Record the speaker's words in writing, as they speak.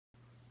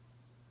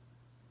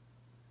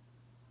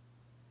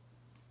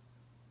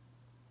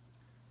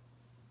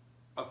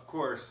of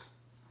course,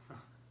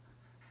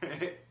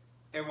 it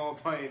won't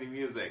play any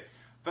music.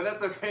 But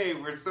that's okay,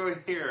 we're still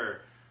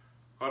here.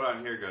 Hold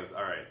on, here it goes.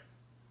 All right.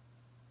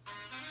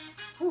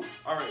 Whew.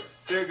 All right,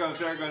 there it goes,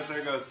 there it goes, there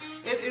it goes.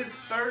 It is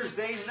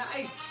Thursday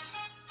night.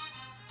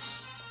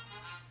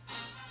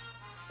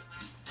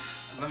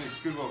 Let me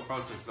scoot a little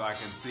closer so I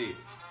can see.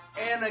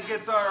 Anna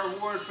gets our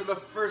award for the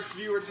first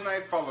viewer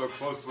tonight, followed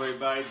closely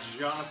by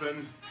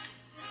Jonathan,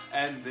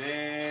 and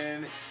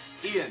then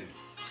Ian.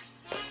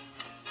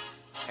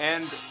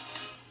 And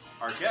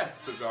our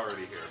guest is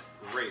already here.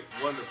 Great,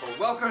 wonderful.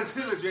 Welcome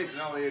to the Jason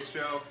Elliott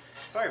Show.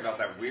 Sorry about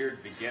that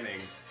weird beginning.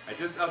 I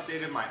just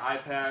updated my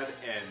iPad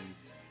and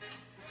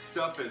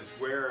stuff is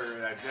where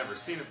I've never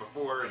seen it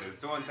before and is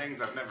doing things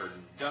I've never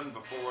done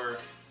before.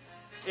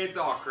 It's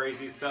all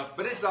crazy stuff,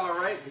 but it's all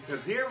right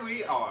because here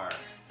we are.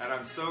 And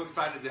I'm so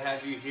excited to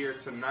have you here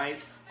tonight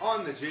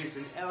on the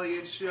Jason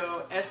Elliott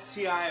Show.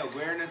 STI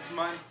Awareness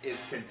Month is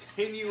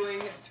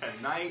continuing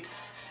tonight.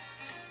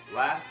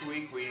 Last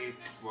week, the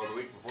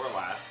week before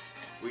last,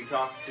 we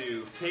talked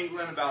to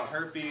Caitlin about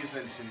herpes,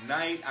 and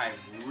tonight I'm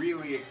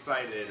really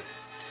excited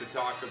to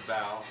talk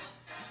about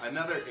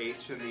another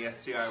H in the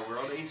STI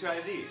world,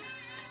 HIV.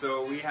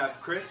 So we have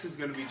Chris who's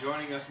going to be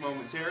joining us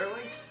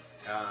momentarily,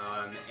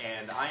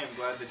 and I am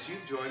glad that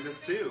you've joined us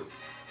too.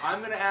 I'm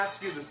going to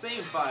ask you the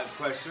same 5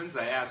 questions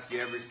I ask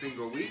you every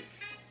single week.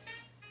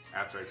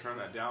 After I turn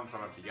that down so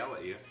I don't have to yell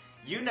at you.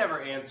 You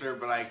never answer,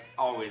 but I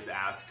always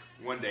ask.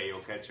 One day you'll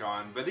catch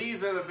on. But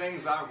these are the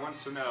things I want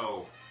to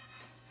know.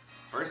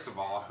 First of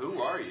all, who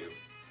are you?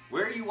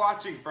 Where are you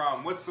watching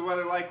from? What's the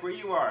weather like where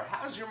you are?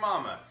 How's your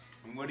mama?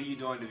 And what are you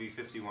doing to be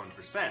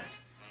 51%?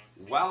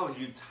 While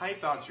you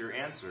type out your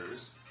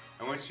answers,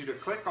 I want you to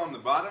click on the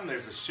bottom.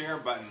 There's a share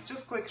button.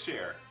 Just click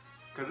share.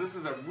 Because this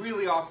is a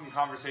really awesome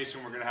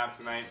conversation we're going to have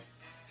tonight.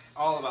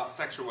 All about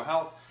sexual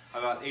health,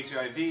 about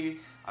HIV,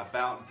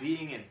 about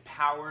being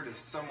empowered as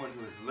someone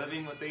who is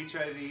living with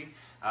HIV.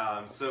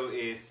 So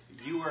if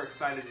you are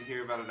excited to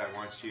hear about it, I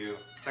want you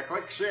to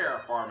click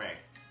share for me.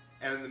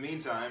 And in the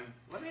meantime,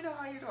 let me know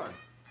how you're doing.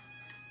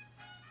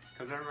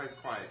 Because everybody's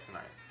quiet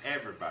tonight.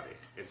 Everybody.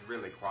 It's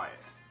really quiet.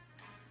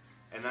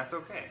 And that's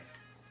okay.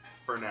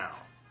 For now.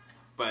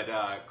 But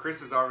Chris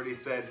has already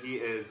said he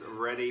is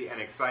ready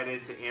and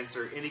excited to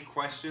answer any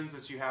questions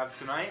that you have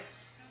tonight.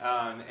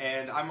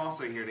 And I'm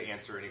also here to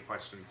answer any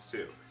questions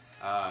too.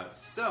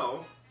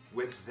 So,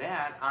 with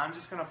that, I'm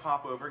just going to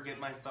pop over, get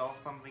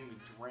myself something to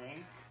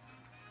drink,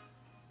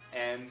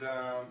 and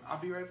I'll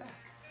be right back.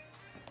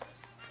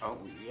 Oh,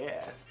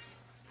 yes.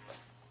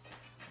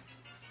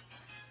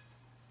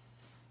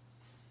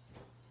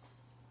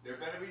 There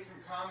better be some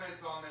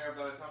comments on there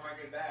by the time I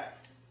get back.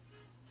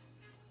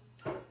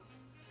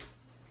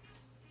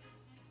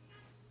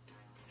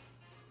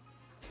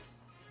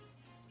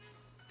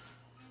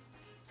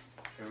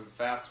 It was a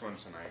fast one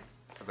tonight,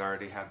 because I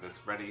already had this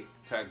ready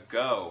to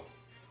go.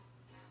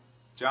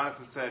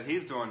 Jonathan said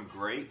he's doing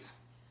great.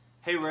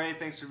 Hey Ray,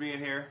 thanks for being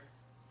here.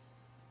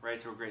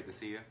 Rachel, great to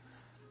see you.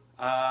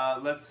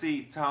 Let's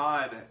see,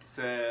 Todd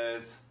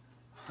says,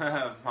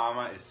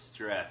 Mama is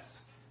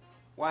stressed.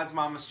 Why is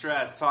Mama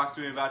stressed? Talk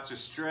to me about your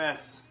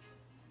stress.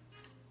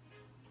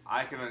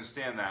 I can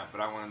understand that,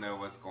 but I want to know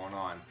what's going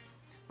on.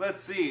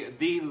 Let's see,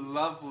 the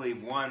lovely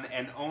one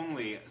and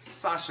only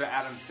Sasha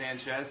Adams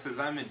Sanchez says,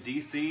 I'm in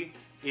DC,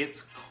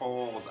 it's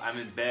cold, I'm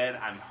in bed,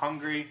 I'm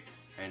hungry,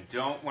 and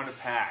don't want to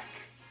pack.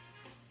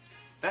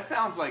 That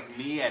sounds like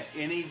me at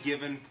any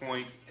given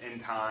point in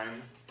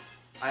time.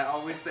 I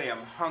always say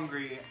I'm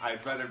hungry,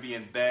 I'd rather be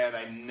in bed,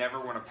 I never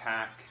want to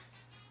pack.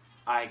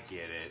 I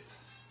get it.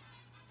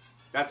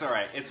 That's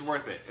alright, it's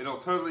worth it. It'll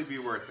totally be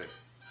worth it.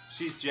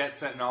 She's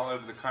jet-setting all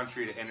over the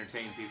country to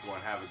entertain people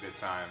and have a good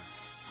time.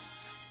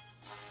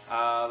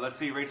 Let's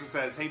see, Rachel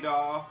says, hey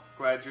doll,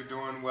 glad you're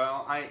doing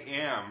well. I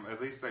am,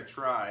 at least I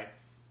try.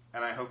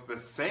 And I hope the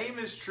same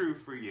is true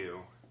for you.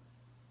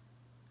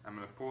 I'm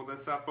going to pull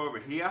this up over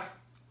here.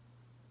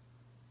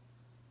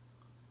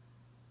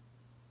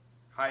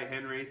 Hi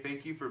Henry,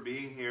 thank you for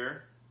being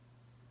here.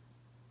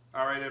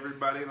 Alright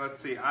everybody,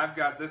 let's see. I've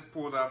got this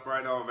pulled up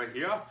right over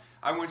here.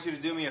 I want you to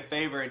do me a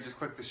favor and just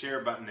click the share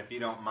button if you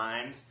don't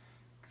mind.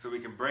 So we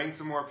can bring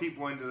some more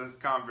people into this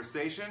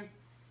conversation.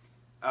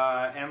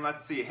 And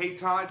let's see. Hey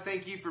Todd,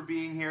 thank you for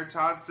being here.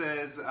 Todd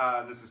says,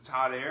 this is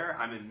Todd Air.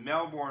 I'm in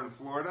Melbourne,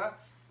 Florida.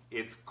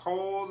 It's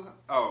cold.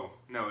 Oh,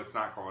 no, it's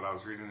not cold. I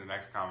was reading the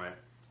next comment.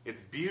 It's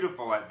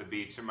beautiful at the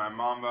beach, and my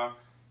mama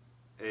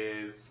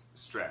is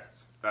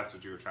stressed. That's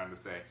what you were trying to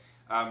say.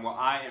 Well,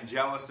 I am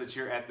jealous that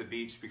you're at the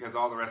beach because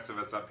all the rest of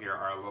us up here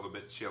are a little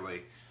bit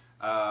chilly.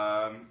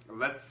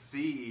 Let's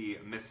see.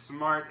 Miss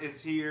Smart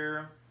is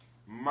here.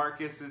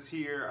 Marcus is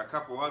here. A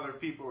couple other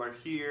people are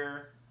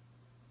here.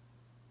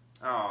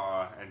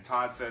 Oh, and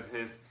Todd said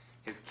his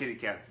kitty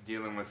cat's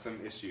dealing with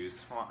some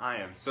issues. Well, I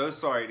am so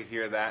sorry to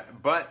hear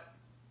that, but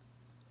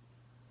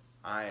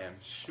I am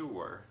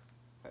sure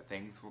that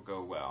things will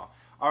go well.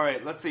 All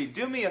right, let's see.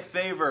 Do me a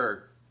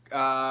favor,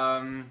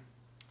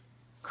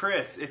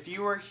 Chris, if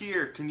you are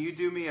here, can you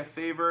do me a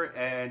favor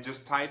and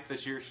just type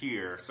that you're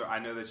here so I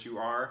know that you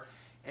are?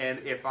 And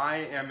if I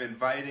am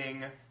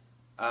inviting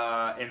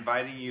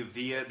you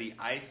via the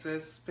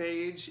ISIS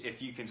page,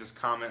 if you can just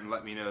comment and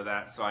let me know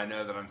that so I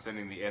know that I'm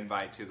sending the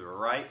invite to the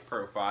right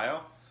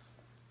profile.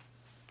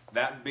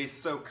 That'd be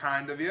so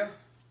kind of you.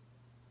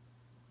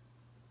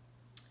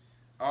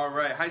 All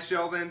right. Hi,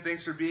 Sheldon.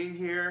 Thanks for being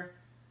here.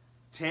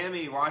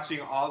 Tammy, watching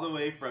all the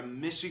way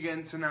from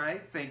Michigan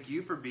tonight. Thank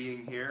you for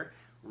being here.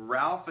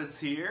 Ralph is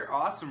here.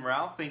 Awesome,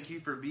 Ralph. Thank you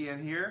for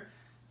being here.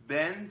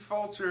 Ben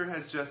Fulcher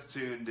has just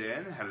tuned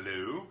in.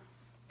 Hello.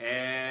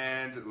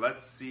 And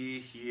let's see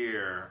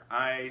here.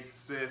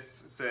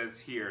 ISIS says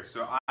here.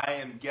 So I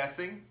am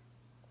guessing.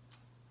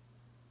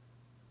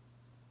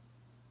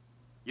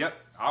 Yep.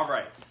 All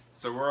right.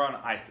 So we're on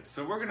ISIS.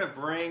 So we're going to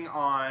bring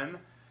on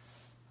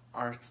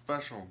our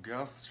special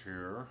guest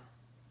here.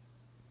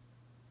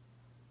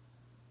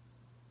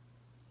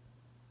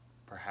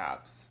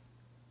 Perhaps.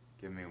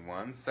 Give me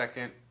 1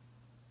 second.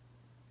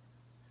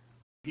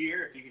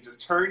 Here, if you can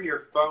just turn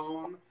your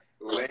phone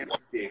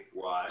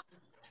landscape-wise.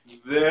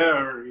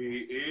 There he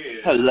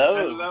is. Hello.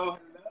 Hello,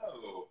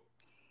 hello.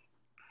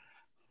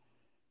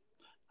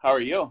 How are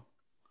you?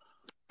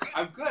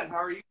 I'm good.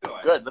 How are you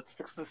doing? Good. Let's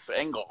fix this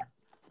angle.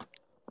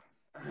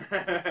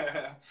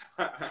 I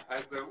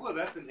said, well,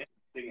 that's an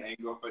interesting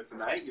angle for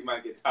tonight. You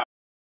might get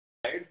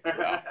tired.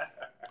 Yeah.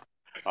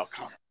 Oh,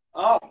 come on.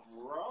 All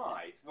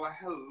right. Well,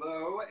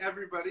 hello,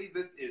 everybody.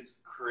 This is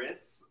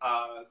Chris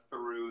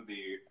through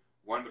the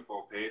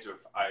wonderful page of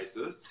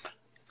ISIS.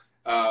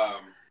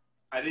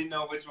 I didn't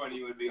know which one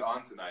you would be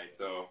on tonight,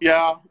 so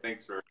yeah.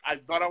 Thanks for. I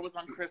thought I was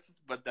on Chris's,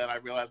 but then I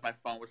realized my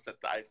phone was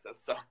set to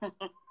ISIS, so.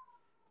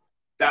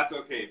 That's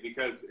okay,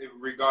 because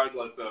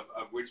regardless of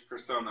which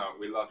persona,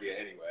 we love you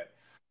anyway.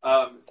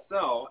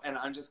 And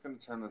I'm just going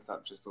to turn this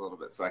up just a little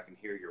bit so I can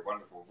hear your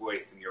wonderful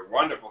voice and your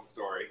wonderful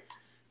story.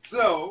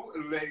 So,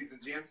 ladies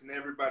and gents and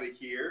everybody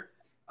here,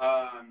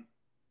 I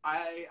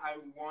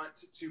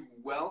want to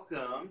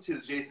welcome to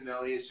the Jason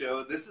Elliott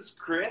Show. This is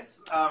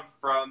Chris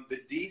from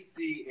the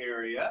DC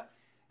area.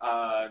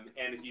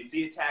 And if you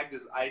see it tagged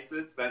as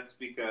ISIS, that's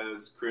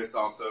because Chris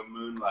also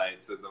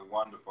moonlights as a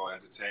wonderful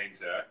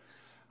entertainer.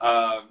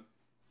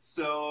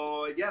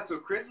 So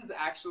Chris is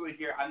actually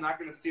here. I'm not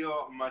going to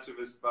steal much of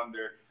his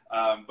thunder,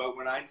 but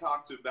when I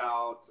talked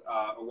about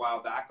a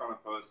while back on a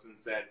post and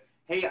said,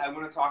 hey, I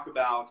want to talk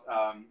about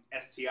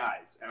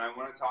STIs, and I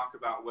want to talk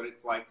about what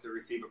it's like to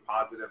receive a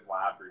positive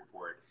lab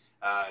report.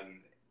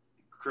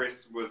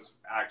 Chris was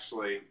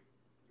actually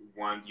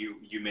one,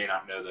 you may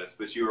not know this,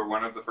 but you were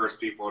one of the first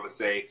people to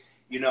say,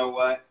 you know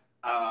what,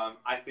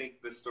 I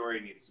think the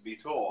story needs to be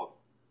told.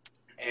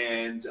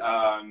 And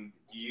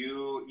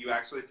you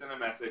actually sent a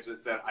message that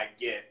said, I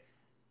get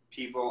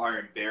people are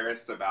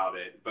embarrassed about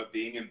it, but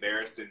being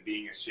embarrassed and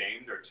being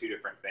ashamed are two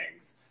different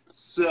things.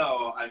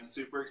 So I'm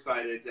super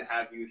excited to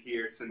have you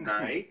here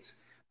tonight.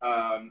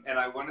 And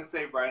I want to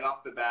say right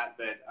off the bat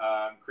that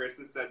Chris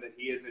has said that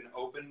he is an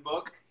open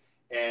book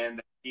and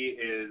that he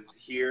is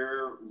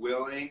here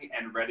willing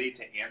and ready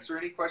to answer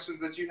any questions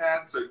that you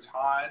had. So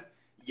Todd,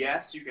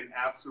 yes, you can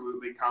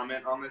absolutely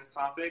comment on this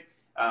topic.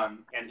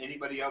 And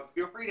anybody else,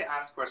 feel free to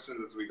ask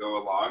questions as we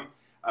go along,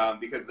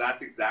 because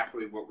that's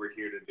exactly what we're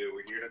here to do.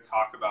 We're here to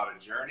talk about a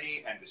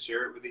journey and to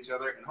share it with each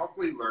other and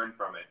hopefully learn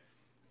from it.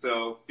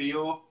 So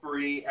feel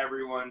free,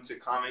 everyone, to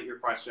comment your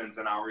questions,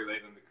 and I'll relay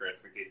them to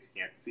Chris in case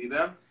you can't see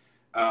them.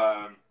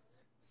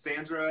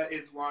 Sandra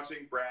is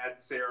watching, Brad,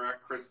 Sarah,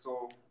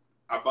 Crystal,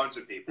 a bunch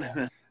of people.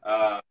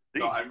 So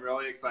I'm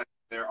really excited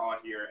they're all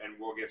here, and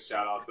we'll give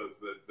shout-outs as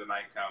the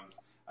night comes.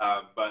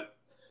 But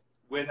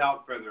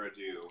without further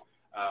ado,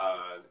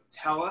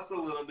 tell us a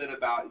little bit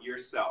about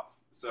yourself.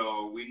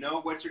 So we know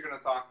what you're going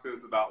to talk to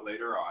us about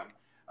later on,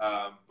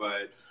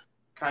 but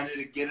kind of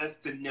to get us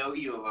to know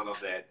you a little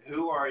bit.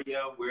 Who are you?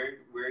 Where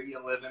are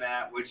you living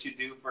at? What you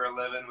do for a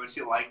living? What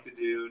you like to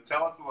do?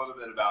 Tell us a little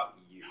bit about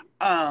you.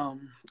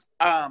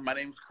 My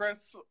name's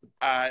Chris.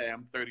 I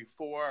am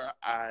 34.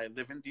 I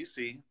live in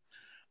DC.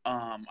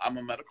 I'm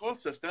a medical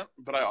assistant,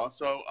 but I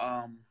also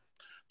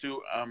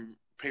do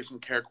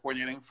patient care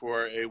coordinating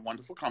for a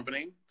wonderful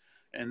company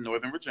in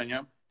Northern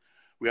Virginia.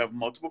 We have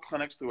multiple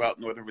clinics throughout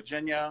Northern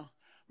Virginia,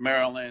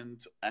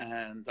 Maryland,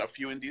 and a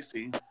few in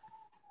DC.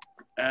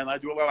 And I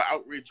do a lot of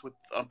outreach with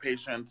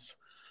patients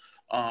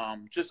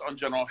just on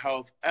general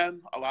health,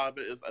 and a lot of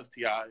it is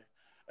STI,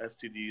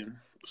 STD, and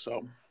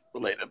so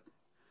related.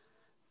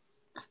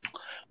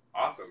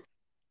 Awesome.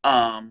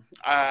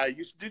 I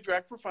used to do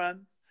drag for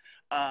fun.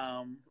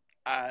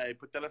 I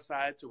put that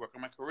aside to work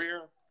on my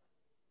career.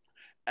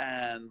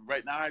 And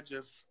right now I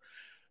just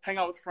hang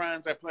out with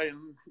friends. I play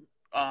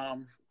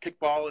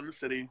kickball in the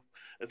city.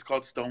 It's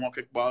called Stonewall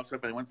Kickball. So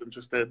if anyone's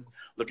interested,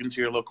 look into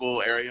your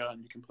local area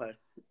and you can play.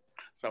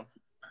 So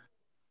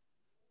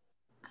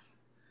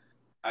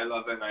I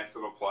love that nice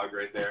little plug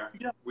right there.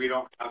 Yeah. We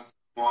don't have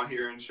Stonewall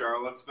here in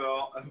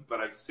Charlottesville, but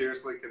I've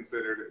seriously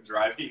considered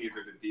driving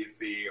either to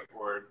DC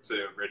or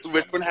to Richmond.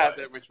 Richmond has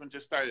it. Richmond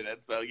just started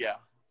it, so yeah.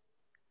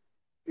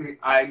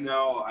 I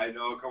know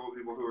a couple of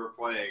people who are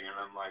playing, and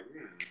I'm like,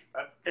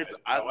 that's good. It's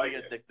oddly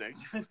addicting.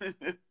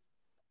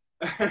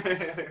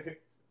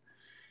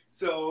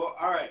 So,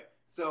 all right.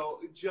 So,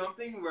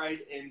 jumping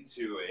right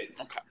into it.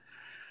 Okay.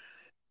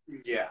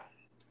 Yeah.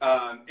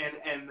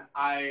 And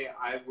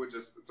I would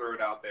just throw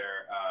it out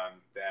there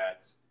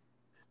that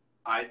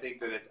I think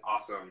that it's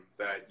awesome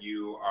that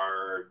you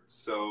are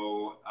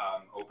so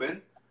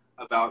open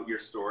about your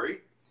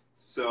story.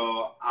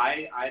 So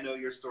I know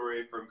your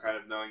story from kind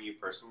of knowing you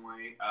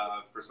personally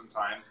for some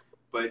time,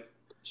 but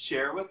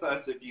share with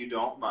us, if you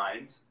don't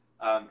mind,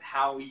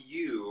 how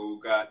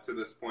you got to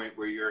this point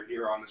where you're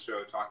here on the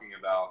show talking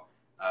about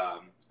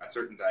a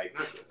certain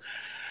diagnosis.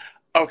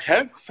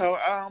 Okay. So,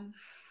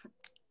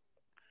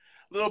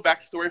 little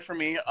backstory for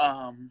me.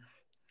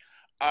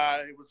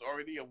 I was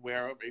already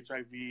aware of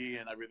HIV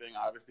and everything,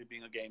 obviously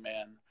being a gay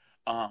man.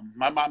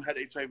 My mom had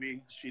HIV.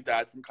 She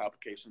died from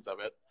complications of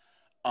it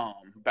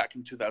back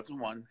in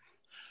 2001,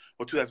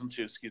 or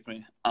 2002, excuse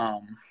me.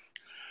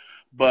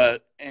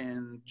 But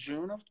in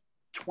June of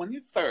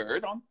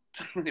 23rd,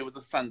 it was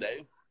a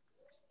Sunday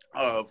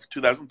of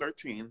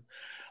 2013,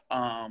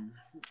 um,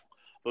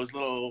 those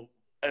little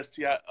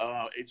STI,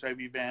 HIV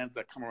vans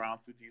that come around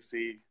through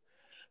DC,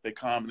 they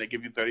come and they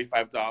give you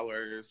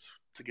 $35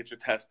 to get your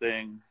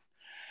testing.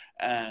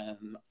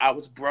 And I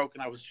was broke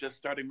and I was just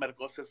starting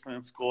medical assistant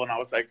in school, and I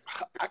was like,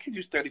 I could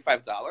use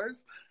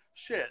 $35.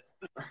 Shit.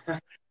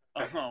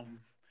 So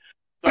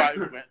I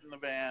went in the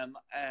van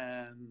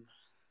and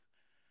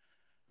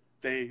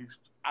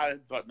I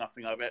thought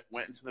nothing of it.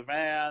 Went into the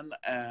van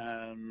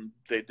and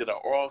they did an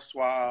oral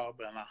swab,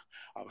 and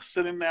I was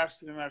sitting there,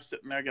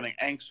 getting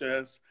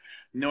anxious,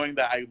 knowing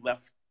that I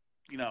left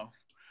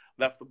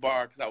the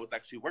bar because I was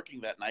actually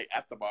working that night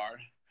at the bar,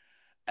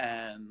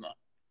 and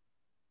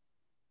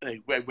they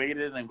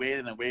waited and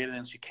waited and waited,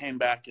 and she came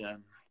back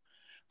and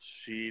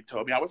she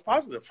told me I was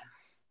positive,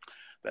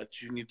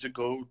 that you need to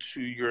go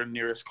to your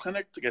nearest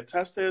clinic to get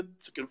tested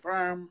to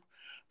confirm,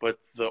 but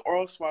the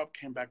oral swab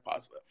came back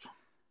positive.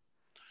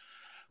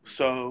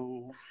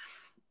 So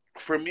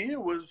for me,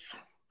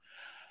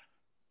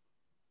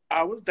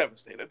 I was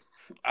devastated.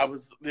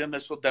 The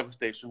initial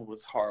devastation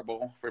was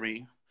horrible for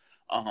me.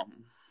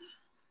 Um,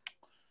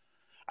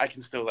 I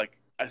still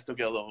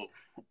get a little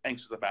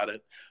anxious about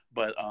it,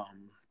 but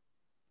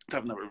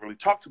I've never really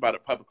talked about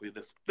it publicly,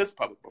 this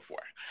public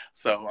before.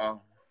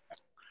 So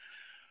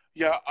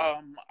yeah,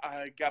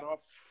 I got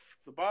off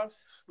the bus,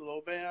 the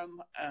little van,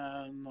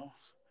 and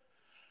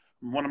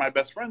one of my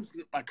best friends,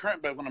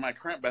 one of my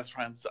current best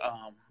friends,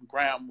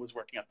 Graham, was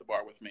working at the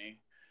bar with me.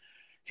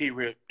 He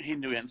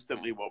knew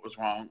instantly what was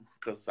wrong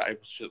because I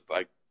was just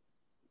like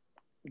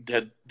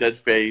dead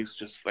face,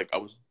 just like I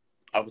was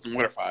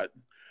mortified.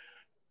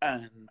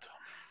 And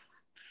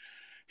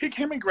he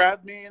came and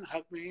grabbed me and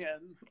hugged me,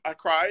 and I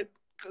cried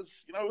because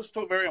it was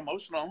still very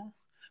emotional,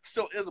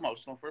 still is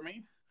emotional for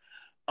me.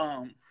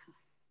 Um,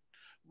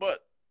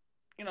 but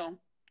you know,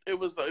 it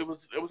was a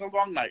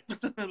long night.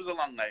 It was a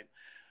long night.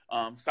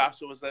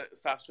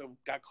 Sasha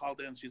got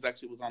called in. She's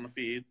actually was on the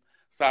feed.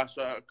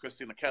 Sasha,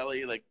 Christina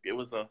Kelly, like it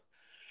was a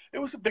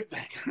big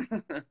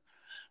thing.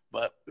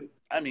 But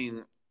I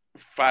mean,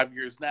 5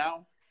 years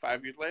now,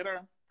 5 years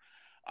later,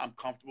 I'm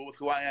comfortable with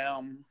who I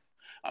am.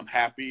 I'm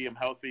happy. I'm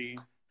healthy.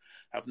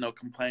 Have no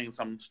complaints.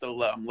 I'm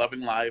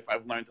loving life.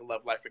 I've learned to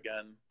love life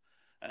again,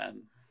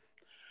 and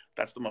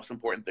that's the most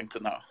important thing to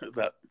know, is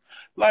that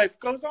life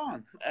goes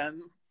on,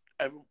 and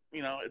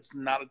it's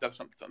not a death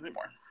sentence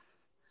anymore.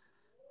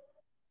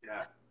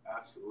 Yeah,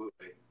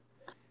 absolutely.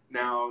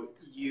 Now,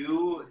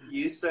 you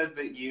said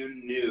that you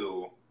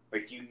knew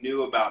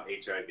about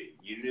HIV.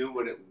 You knew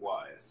what it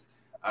was.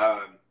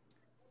 Um,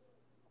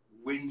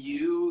 when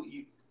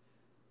you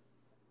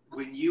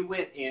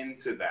went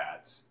into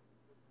that,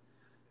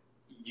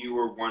 you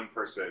were one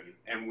person,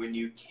 and when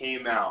you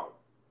came out,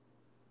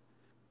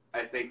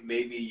 I think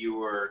maybe you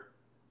were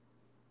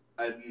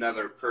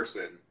another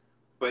person,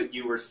 but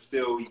you were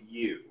still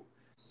you.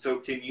 So,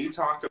 can you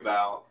talk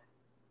about,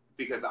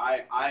 because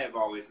I have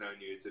always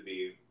known you to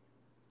be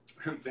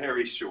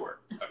very sure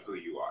of who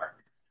you are.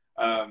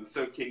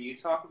 So can you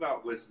talk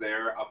about, was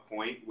there a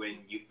point when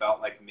you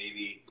felt like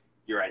maybe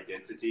your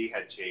identity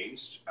had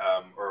changed,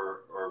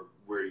 or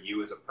where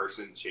you as a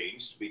person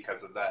changed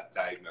because of that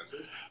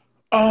diagnosis?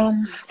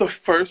 The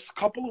first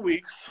couple of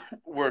weeks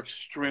were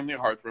extremely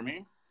hard for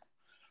me.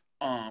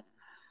 Um,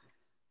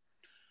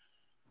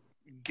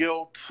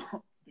 Guilt.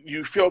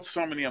 You feel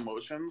so many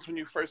emotions when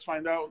you first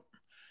find out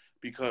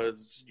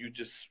because you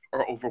just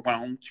are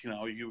overwhelmed.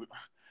 You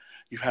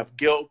have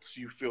guilt.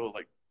 You feel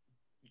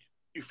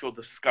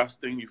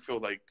disgusting. You feel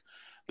like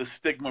the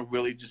stigma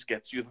really just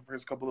gets you the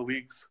first couple of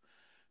weeks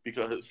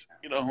because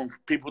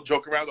people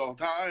joke around all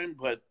the time,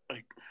 but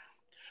like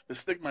the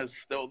stigma is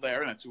still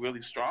there and it's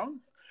really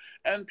strong,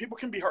 and people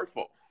can be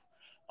hurtful.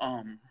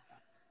 Um,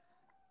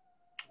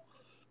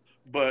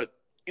 but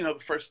the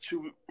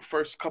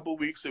first couple of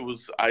weeks, it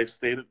was I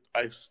stayed.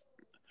 I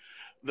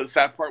The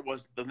sad part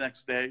was the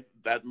next day,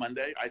 that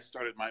Monday, I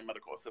started my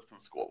medical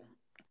assistant school.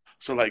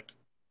 So like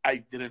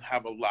I didn't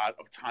have a lot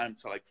of time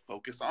to like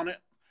focus on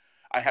it.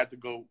 I had to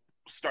go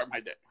start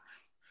my day.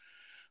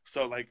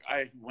 So like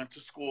I went to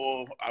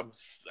school. I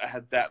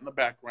had that in the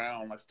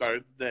background. I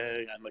started the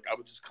day, and like I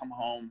would just come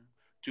home,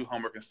 do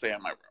homework, and stay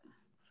in my room.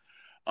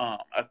 Um,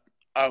 I,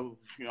 I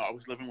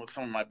was living with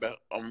one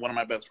of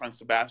my best friends,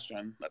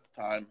 Sebastian, at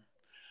the time.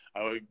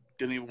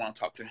 Didn't even want to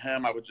talk to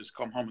him. I would just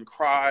come home and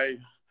cry.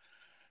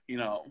 You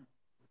know,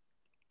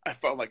 I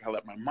felt like I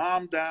let my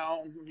mom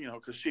down.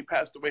 Because she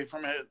passed away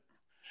from it.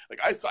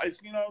 Like so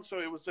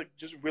it was like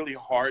just really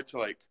hard to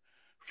like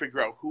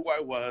figure out who I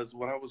was,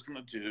 what I was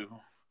gonna do.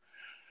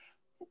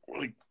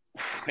 Like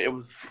it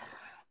was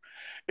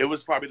it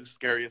was probably the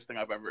scariest thing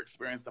I've ever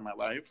experienced in my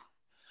life.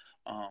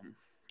 Um,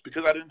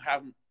 because I didn't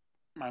have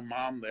my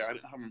mom there. I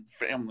didn't have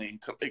family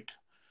to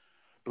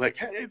like,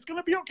 hey, it's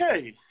gonna be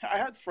okay. I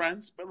had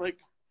friends, but like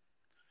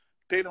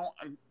they don't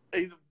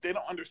they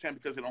don't understand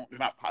because they're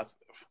not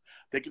positive.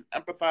 They can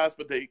empathize,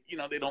 but they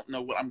don't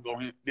know what I'm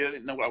going. They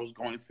didn't know what I was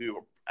going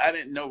through. I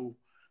didn't know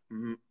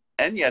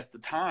any at the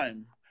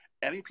time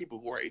any people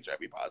who were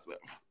HIV positive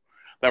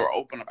that were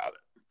open about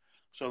it.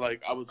 So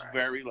like I was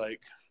very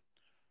like,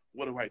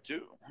 what do I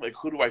do? Like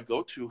who do I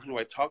go to? Who do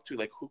I talk to?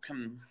 Like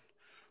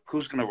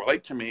who's gonna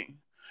relate to me?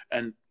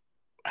 And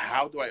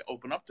how do I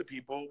open up to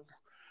people?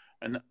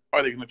 And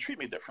are they gonna treat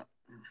me different?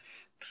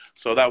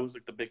 So that was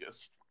like the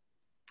biggest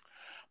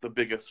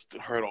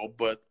hurdle.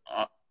 But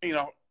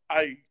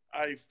I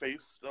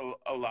faced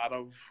a lot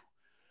of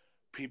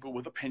people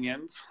with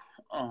opinions.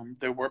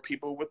 There were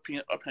people with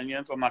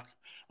opinions. I'm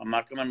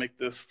not gonna make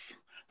this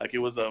like it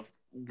was a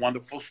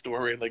wonderful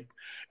story. Like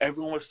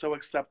everyone was so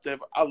accepting.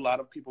 A lot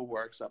of people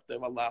were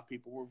accepting. A lot of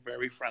people were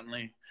very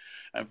friendly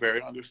and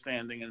very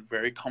understanding and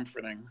very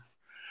comforting.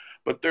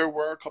 But there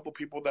were a couple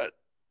people that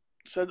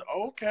said,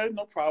 oh, "Okay,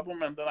 no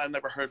problem," and then I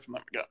never heard from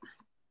them again.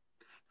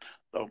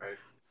 So, Right.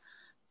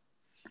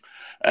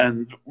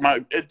 and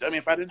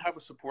if I didn't have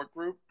a support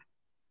group,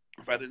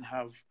 if I didn't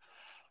have,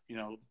 you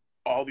know,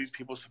 all these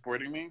people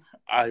supporting me,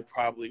 I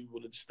probably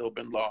would have still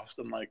been lost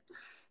and like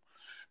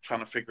trying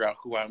to figure out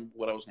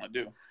what I was going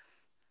to do.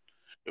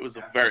 It was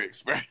a very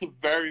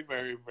very,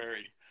 very,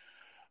 very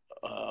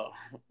uh,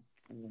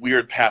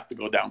 weird path to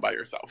go down by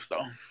yourself. So,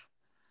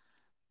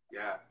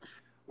 Yeah.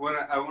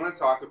 I want to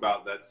talk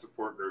about that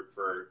support group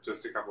for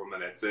just a couple of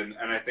minutes, and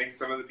I think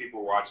some of the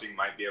people watching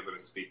might be able to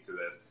speak to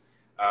this.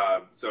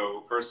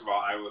 So first of all,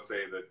 I will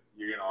say that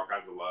you're getting all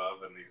kinds of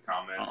love in these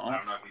comments. I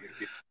don't know if you can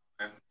see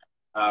the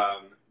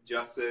comments.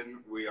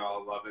 Justin, we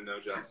all love and know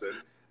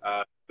Justin.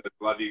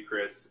 Love you,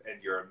 Chris,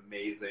 and you're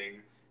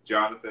amazing.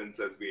 Jonathan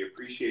says we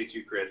appreciate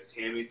you, Chris.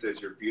 Tammy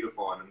says you're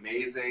beautiful and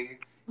amazing.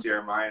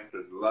 Jeremiah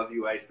says love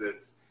you,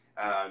 Isis.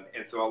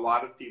 And so a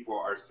lot of people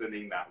are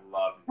sending that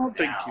love now.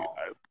 thank you.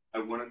 I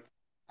want to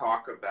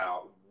talk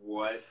about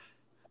what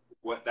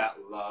that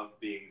love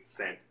being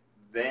sent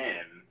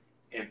then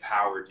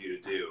empowered you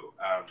to do.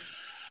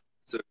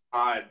 So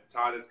Todd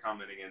is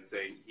commenting and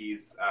saying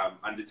he's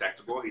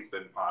undetectable. He's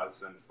been paused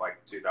since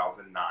like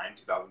 2009,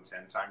 2010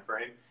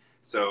 timeframe.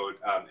 So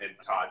and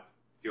Todd,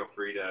 feel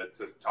free to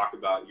talk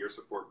about your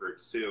support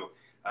groups too.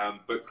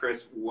 But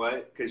Chris,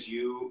 because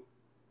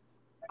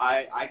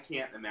I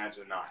can't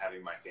imagine not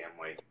having my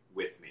family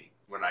with me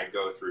when I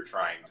go through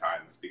trying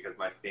times because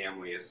my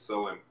family is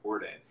so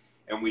important.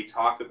 And we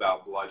talk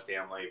about blood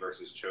family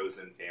versus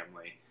chosen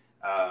family.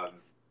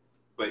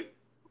 But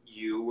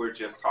you were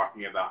just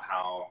talking about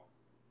how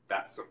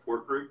that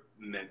support group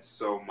meant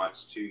so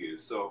much to you.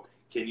 So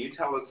can you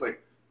tell us,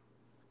 like,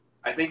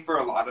 I think for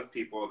a lot of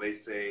people, they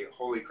say,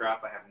 holy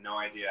crap, I have no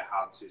idea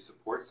how to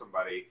support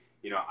somebody.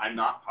 I'm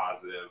not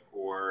positive,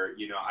 or,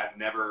 I've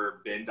never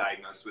been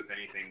diagnosed with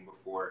anything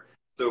before.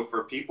 So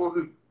for people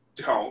who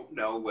don't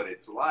know what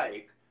it's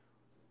like,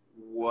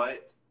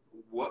 what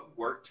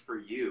worked for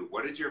you?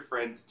 What did your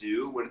friends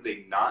do? What did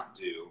they not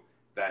do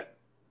that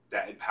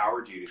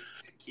empowered you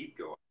to keep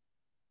going?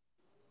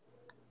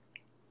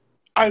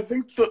 I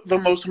think the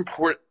most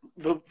important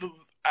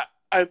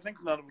I think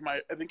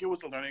I think it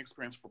was a learning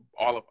experience for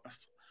all of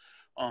us.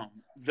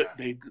 That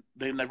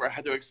they never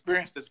had to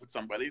experience this with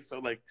somebody, so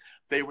like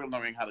they were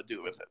learning how to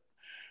deal with it.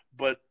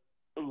 But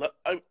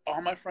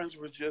all my friends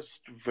were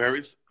just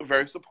very,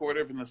 very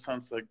supportive in the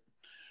sense like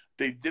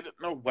they didn't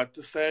know what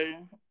to say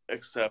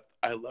except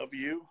 "I love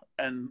you"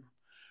 and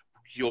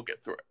 "You'll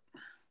get through it."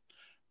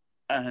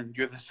 And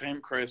you're the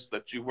same Chris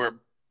that you were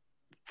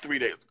 3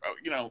 days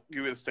ago.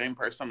 You were the same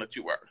person that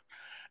you were.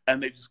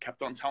 And they just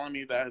kept on telling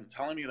me that and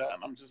telling me that,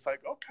 and I'm just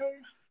like, okay,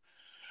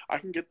 I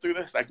can get through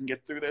this. I can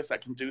get through this. I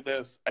can do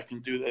this. I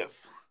can do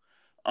this.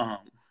 Um,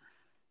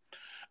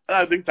 and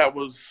I think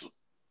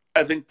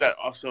that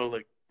also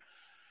like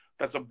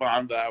that's a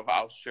bond that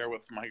I'll share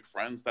with my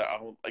friends that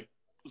I'll like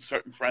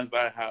certain friends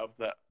that I have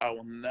that I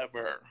will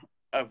never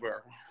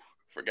ever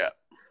forget.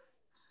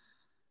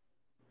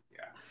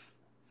 Yeah.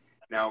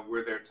 Now,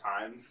 were there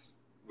times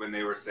when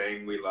they were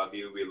saying, we love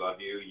you,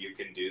 you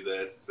can do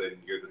this, and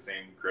you're the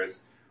same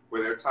Chris?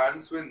 Were there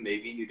times when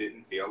maybe you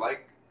didn't feel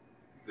like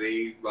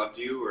they loved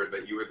you or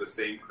that you were the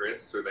same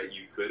Chris or that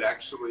you could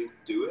actually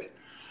do it?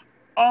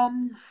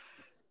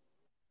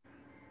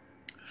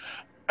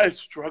 I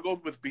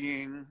struggled with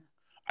being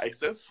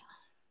ISIS.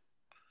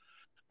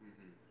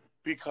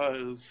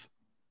 because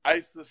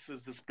Isis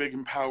is this big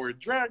empowered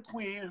drag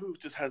queen who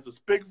just has this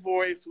big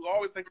voice, who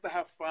always likes to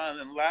have fun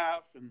and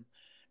laugh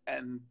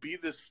and be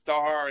this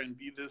star and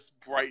be this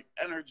bright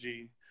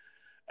energy.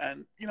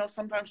 And you know,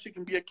 sometimes she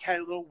can be a catty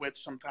little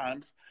witch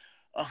sometimes,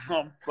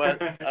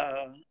 but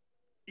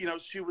you know,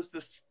 she was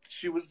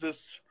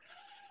this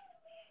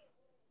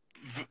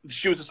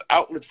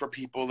outlet for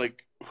people,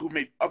 like, who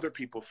made other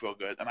people feel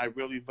good. And I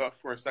really thought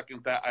for a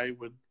second that I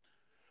would,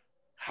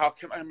 how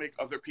can I make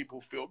other people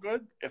feel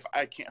good if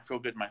I can't feel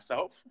good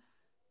myself?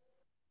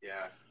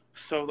 Yeah.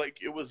 So like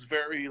it was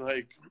very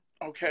like,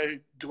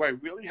 okay, do I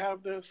really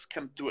have this?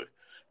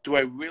 Do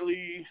I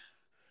really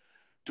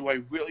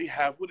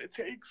have what it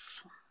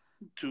takes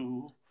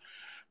to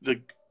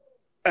the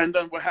and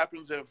then what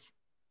happens if,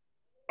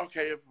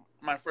 okay, if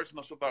my first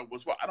initial thought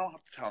was, well, I don't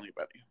have to tell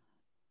anybody.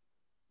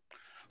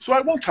 So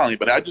I won't tell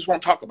anybody. I just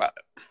won't talk about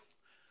it.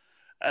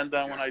 And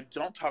then when I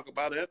don't talk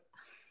about it,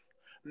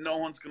 no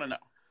one's going to know.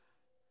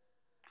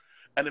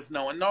 And if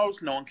no one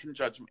knows, no one can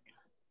judge me.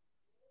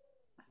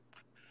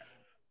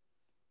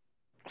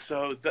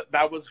 So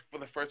that was, for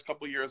the first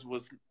couple of years,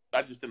 was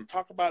I just didn't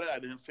talk about it. I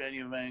didn't say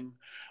anything.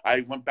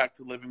 I went back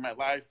to living my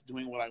life,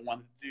 doing what I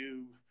wanted to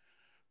do,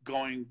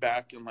 going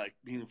back and like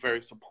being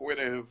very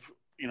supportive,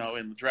 you know,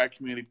 in the drag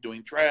community,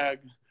 doing drag.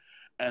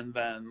 And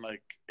then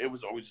like it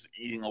was always just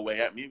eating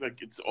away at me.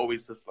 Like it's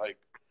always this like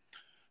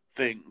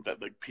thing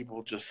that like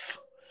people just,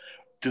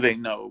 do they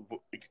know,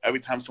 every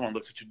time someone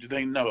looks at you, do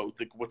they know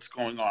like what's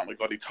going on?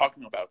 Like, are they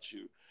talking about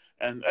you?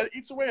 And it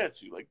eats away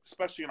at you, like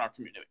especially in our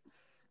community.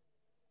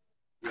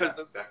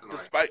 Because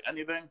despite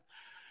anything,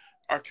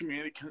 our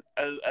community can,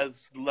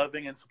 as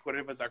loving and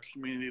supportive as our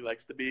community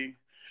likes to be,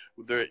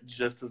 they're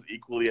just as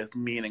equally as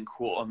mean and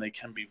cruel, and they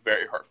can be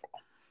very hurtful.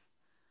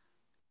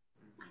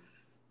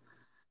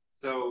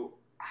 So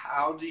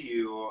how do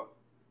you,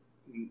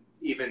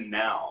 even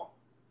now,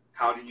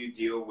 how do you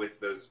deal with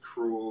those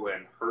cruel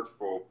and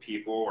hurtful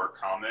people or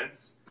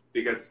comments?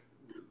 Because,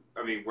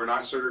 I mean, we're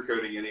not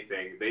sugarcoating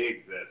anything. They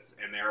exist,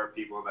 and there are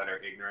people that are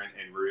ignorant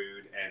and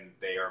rude, and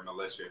they are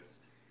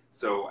malicious.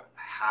 So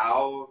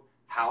how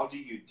do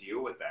you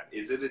deal with that?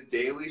 Is it a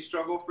daily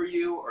struggle for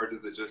you, or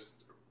does it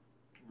just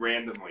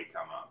randomly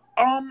come up?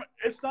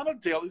 It's not a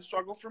daily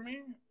struggle for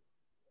me.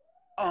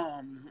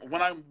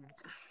 When I'm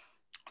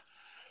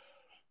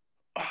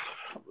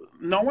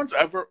no one's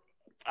ever,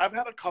 I've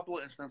had a couple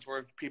of instances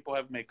where people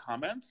have made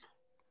comments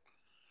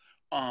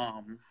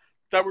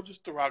that were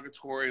just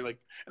derogatory, like,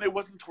 and it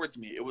wasn't towards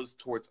me, it was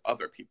towards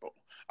other people.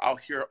 I'll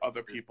hear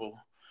other people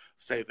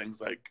say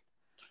things like,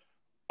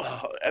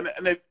 and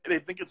they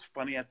think it's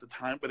funny at the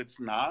time, but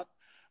it's not.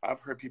 I've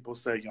heard people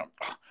say, you know,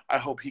 I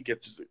hope he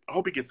gets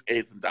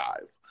AIDS and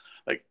dies.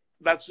 Like,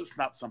 that's just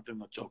not something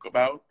to joke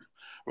about,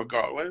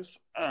 regardless.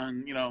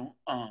 And you know,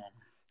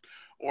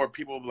 or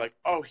people will be like,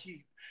 oh,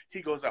 he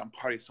goes out and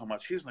parties so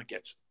much, he's gonna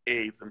get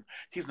AIDS and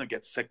he's gonna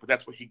get sick, but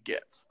that's what he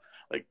gets.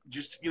 Like,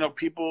 just, you know,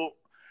 people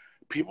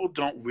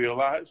don't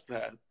realize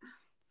that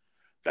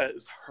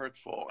is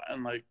hurtful,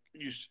 and like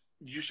you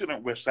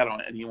shouldn't wish that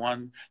on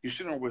anyone. You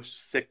shouldn't wish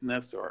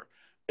sickness or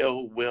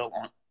ill will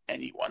on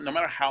anyone, no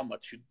matter how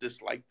much you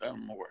dislike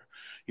them or,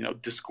 you know,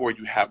 discord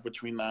you have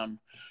between them.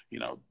 You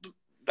know,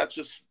 that's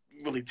just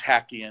really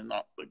tacky and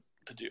not like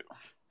to do.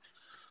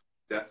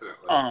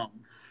 Definitely.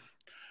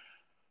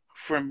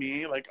 For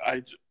me, like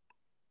I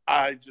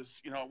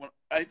just, you know,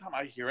 anytime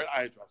I hear it,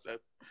 I address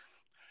it.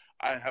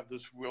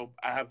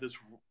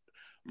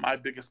 My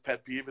biggest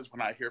pet peeve is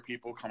when I hear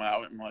people come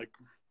out and like,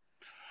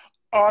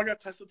 oh, I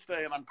got tested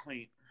today and I'm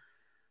clean.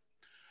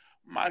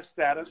 My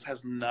status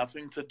has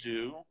nothing to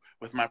do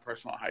with my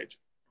personal hygiene.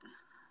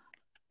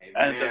 Amen.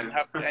 And it doesn't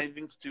have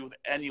anything to do with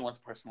anyone's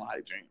personal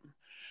hygiene.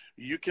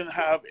 You can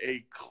have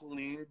a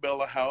clean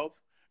bill of health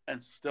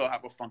and still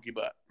have a funky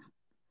butt.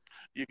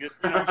 You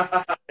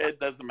know, it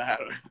doesn't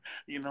matter.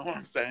 You know what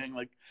I'm saying?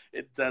 Like,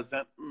 it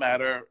doesn't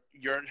matter.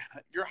 Your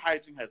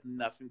hygiene has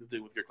nothing to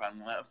do with your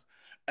cleanliness.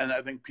 And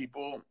I think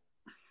people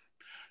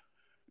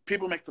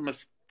make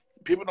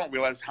people don't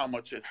realize how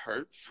much it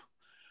hurts,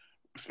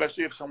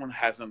 especially if someone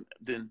hasn't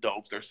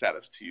indulged their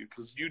status to you,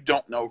 because you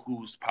don't know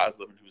who's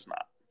positive and who's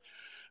not.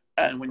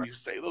 And when you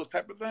say those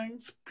type of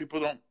things, people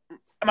don't.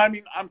 And I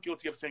mean, I'm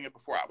guilty of saying it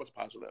before I was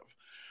positive.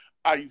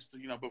 I used to,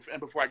 you know,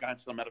 before I got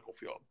into the medical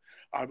field,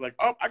 I'd be like,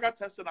 oh, I got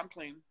tested, I'm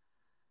clean.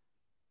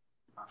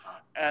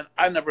 And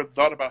I never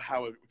thought about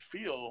how it would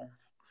feel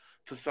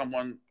to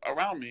someone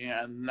around me.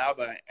 And now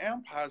that I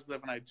am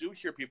positive and I do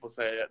hear people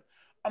say it,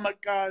 I'm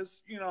like,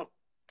 guys, you know,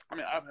 I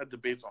mean, I've had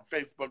debates on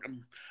Facebook,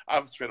 and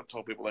I've straight up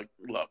told people, like,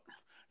 look,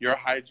 your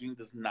hygiene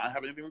does not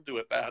have anything to do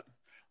with that.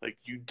 Like,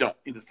 you don't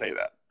need to say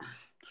that.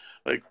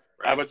 Like,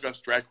 right. I've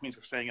addressed drag queens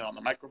for saying it on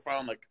the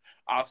microphone. Like,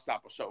 I'll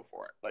stop a show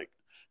for it. Like,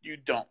 you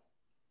don't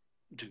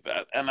do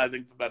that. And I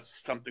think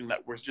that's something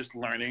that we're just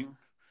learning.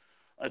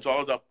 It's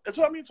all about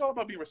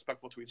being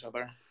respectful to each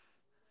other.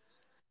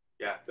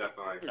 Yeah,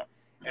 definitely.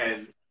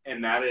 Yeah.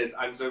 And that is,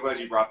 I'm so glad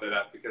you brought that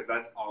up, because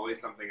that's always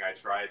something I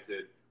try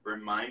to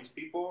remind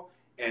people.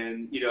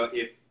 And, you know,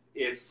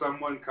 if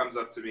someone comes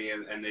up to me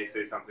and they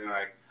say something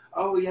like,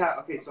 oh yeah,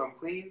 okay, so I'm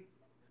clean.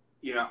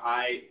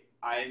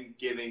 I'm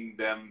giving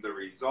them the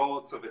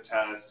results of a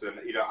test, and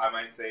I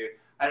might say,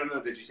 I don't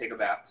know, did you take a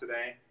bath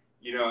today?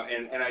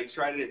 And I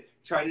try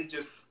to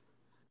just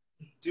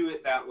do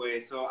it that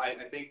way. So I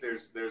think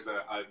there's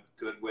a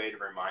good way to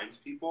remind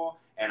people,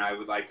 and I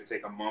would like to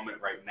take a moment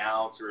right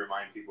now to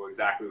remind people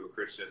exactly what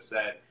Chris just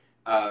said.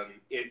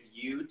 If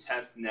you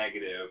test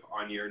negative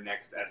on your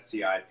next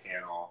STI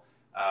panel,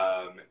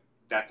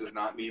 that does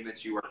not mean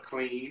that you are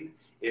clean.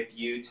 If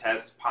you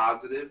test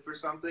positive for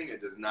something,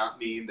 it does not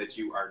mean that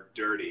you are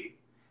dirty.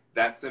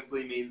 That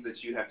simply means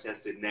that you have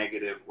tested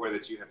negative or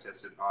that you have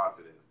tested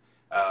positive.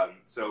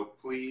 So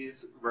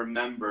please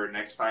remember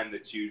next time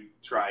that you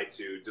try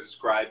to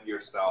describe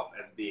yourself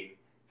as being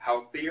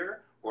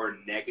healthier or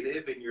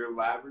negative in your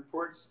lab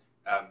reports,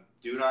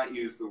 do not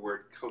use the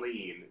word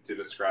clean to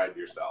describe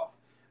yourself,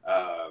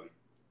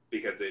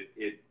 because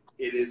it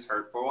is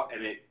hurtful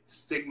and it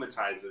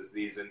stigmatizes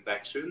these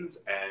infections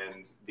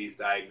and these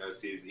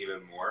diagnoses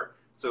even more.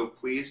 So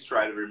please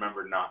try to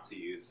remember not to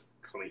use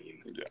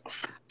clean.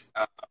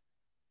 Yeah.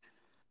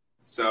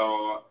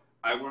 So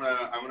I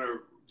wanna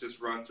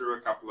just run through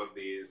a couple of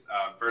these.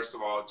 First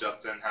of all,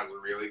 Justin has a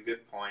really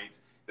good point.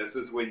 This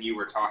is when you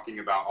were talking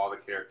about all the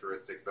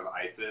characteristics of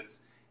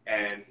ISIS,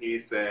 and he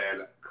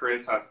said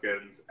Chris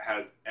Huskins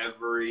has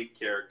every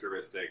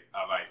characteristic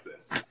of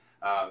ISIS. So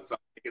I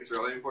think it's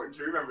really important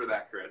to remember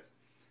that, Chris.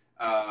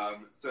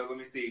 So let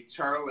me see.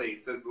 Charlie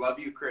says, love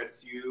you,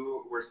 Chris.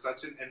 You were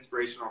such an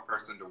inspirational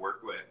person to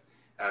work with.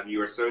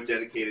 You are so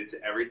dedicated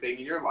to everything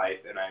in your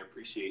life, and I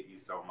appreciate you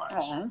so much.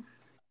 Uh-huh.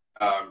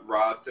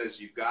 Rob says,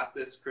 you got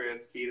this,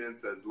 Chris. Keenan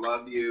says,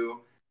 love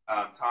you.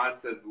 Todd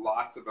says,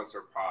 lots of us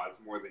are pause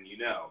more than you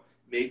know.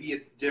 Maybe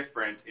it's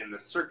different in the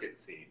circuit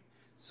scene.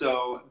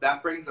 So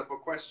that brings up a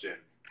question.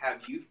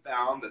 Have you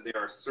found that there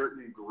are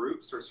certain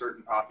groups or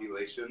certain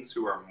populations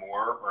who are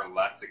more or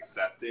less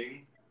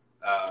accepting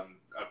of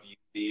you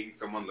being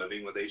someone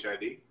living with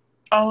HIV?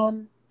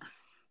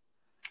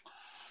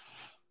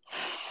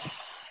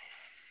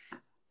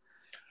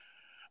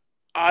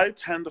 I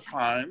tend to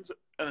find,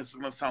 and it's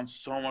going to sound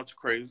so much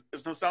crazy.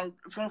 It's going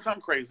to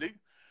sound crazy,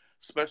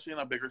 especially in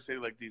a bigger city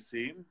like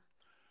DC.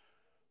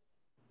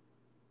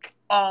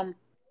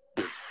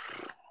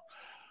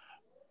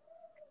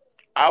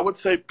 I would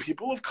say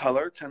people of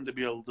color tend to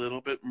be a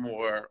little bit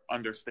more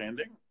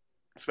understanding,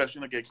 especially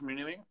in the gay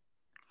community.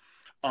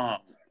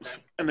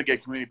 In the gay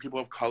community, people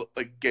of color,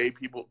 like gay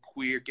people,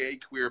 queer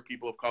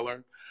people of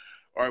color,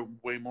 are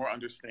way more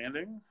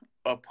understanding,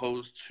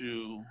 opposed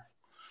to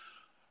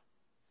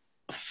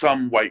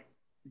some white,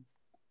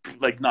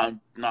 like non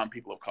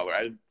people of color.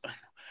 I'm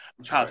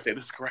trying to say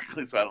this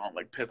correctly so I don't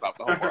like piss off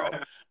the whole world.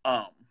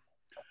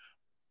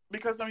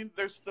 Because I mean,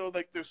 there's still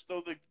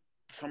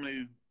so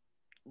many,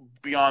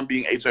 beyond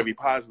being HIV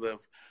positive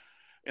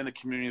in the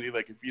community.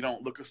 Like if you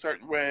don't look a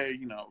certain way,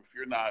 if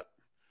you're not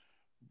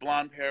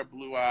blonde hair,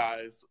 blue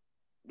eyes,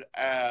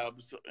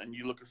 abs, and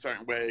you look a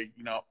certain way,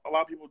 a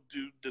lot of people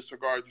do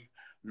disregard you.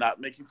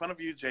 Not making fun of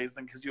you,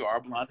 Jason, because you are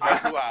blonde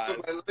hair, blue eyes.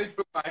 Let me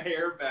put my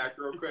hair back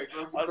real quick.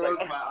 Let me close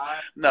my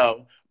eyes.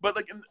 No, but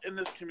like in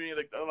this community,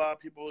 like a lot of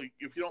people,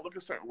 if you don't look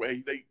a certain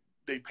way,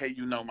 they pay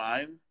you no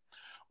mind,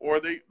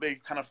 or they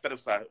kind of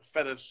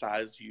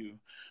fetishize you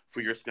for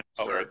your skin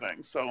color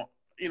thing. So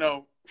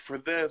for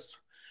this,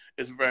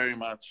 it's very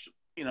much,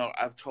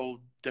 I've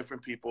told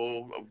different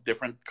people of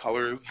different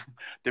colors,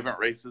 different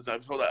races.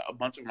 I've told a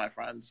bunch of my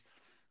friends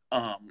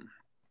that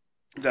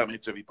I'm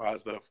HIV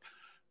positive.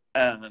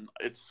 And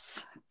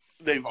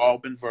they've all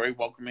been very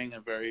welcoming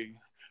and very,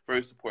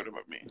 very supportive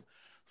of me.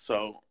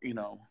 So,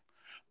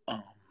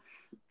 up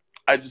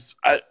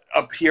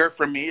here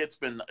for me, it's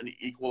been an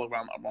equal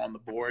around on the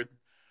board,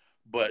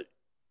 but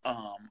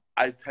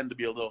I tend to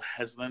be a little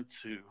hesitant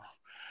to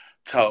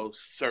tell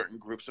certain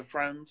groups of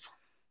friends.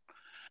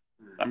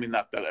 I mean,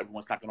 not that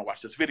everyone's not going to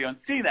watch this video and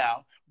see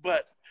now,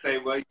 but say,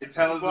 well, you can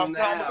tell them now. I'm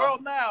telling the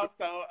world now.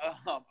 So,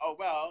 oh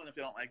well, and if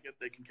they don't like it,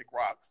 they can kick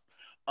rocks.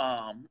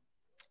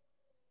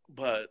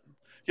 But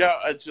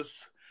yeah,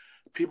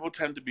 people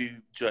tend to be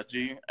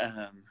judgy,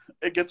 and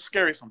it gets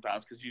scary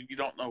sometimes because you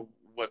don't know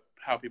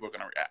how people are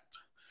going to react.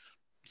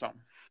 So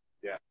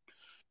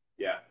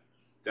yeah,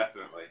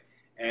 definitely.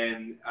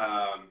 And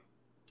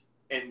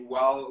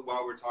while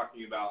we're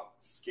talking about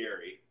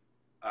scary,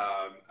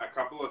 a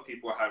couple of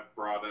people have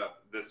brought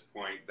up this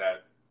point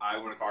that I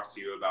want to talk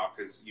to you about,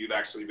 because you've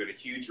actually been a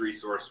huge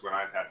resource when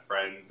I've had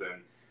friends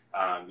and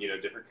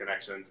different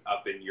connections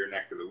up in your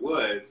neck of the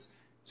woods,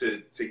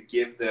 to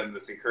give them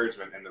this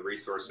encouragement and the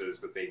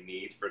resources that they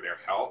need for their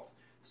health.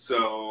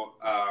 So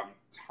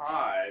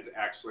Todd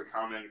actually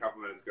commented a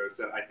couple minutes ago,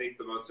 said, I think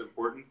the most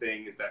important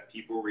thing is that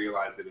people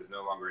realize it is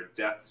no longer a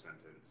death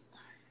sentence.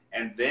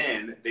 And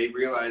then they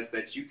realize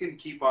that you can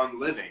keep on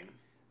living,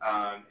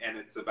 and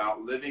it's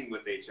about living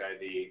with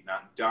HIV,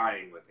 not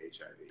dying with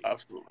HIV.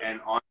 Absolutely. And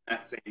on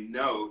that same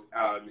note,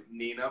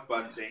 Nina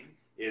Bunting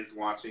is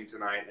watching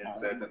tonight and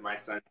said that my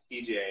son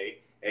TJ,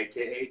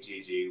 aka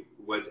Gigi,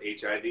 was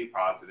HIV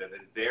positive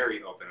and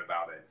very open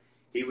about it.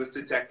 He was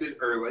detected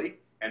early,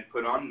 and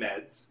put on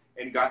meds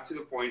and got to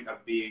the point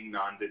of being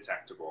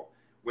non-detectable.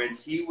 When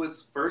he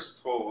was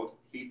first told,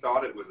 he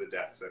thought it was a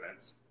death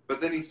sentence, but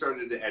then he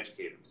started to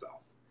educate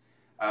himself.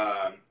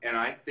 And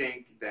I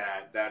think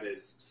that that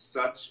is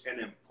such an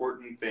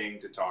important thing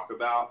to talk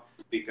about,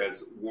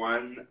 because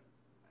one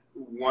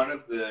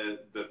of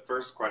the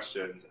first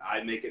questions,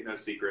 I make it no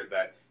secret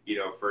that, you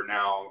know, for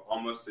now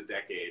almost a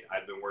decade,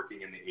 I've been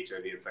working in the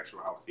HIV and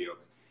sexual health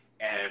fields.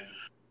 And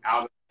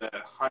out of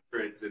the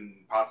hundreds and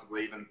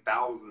possibly even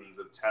thousands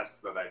of tests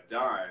that I've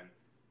done,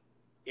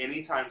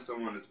 anytime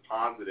someone is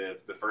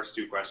positive, the first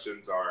two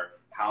questions are,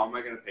 how am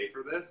I going to pay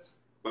for this?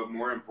 But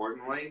more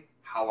importantly,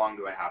 how long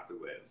do I have to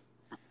live?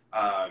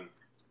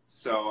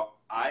 So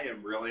I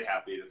am really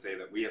happy to say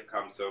that we have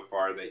come so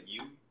far that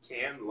you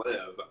can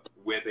live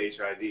with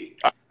HIV.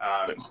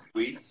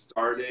 We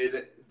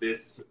started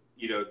this,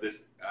 you know,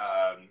 this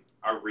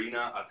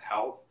arena of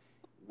health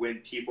when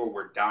people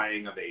were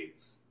dying of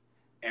AIDS.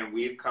 And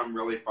we've come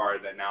really far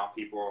that now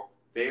people,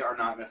 they are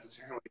not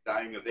necessarily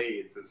dying of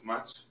AIDS as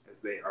much as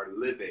they are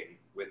living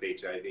with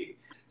HIV.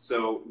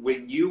 So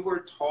when you were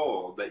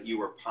told that you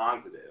were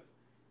positive,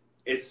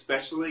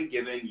 especially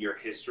given your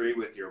history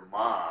with your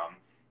mom,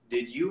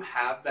 did you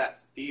have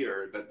that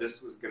fear that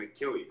this was going to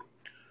kill you?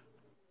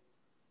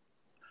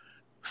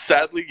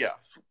 Sadly,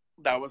 yes.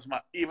 That was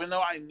even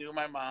though I knew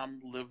my mom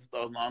lived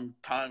a long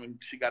time and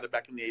she got it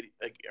back in the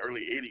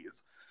early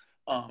 80s.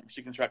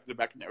 She contracted it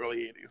back in the early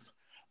 80s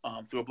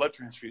through a blood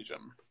transfusion.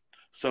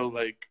 So,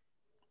 like,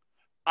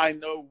 I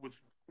know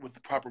with the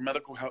proper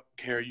medical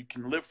care, you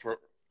can live for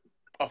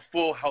a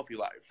full, healthy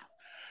life.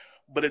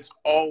 But it's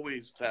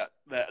always that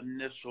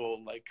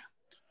initial, like,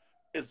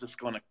 is this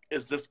going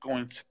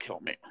to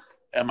kill me?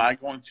 Am I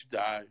going to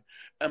die?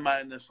 And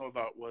my initial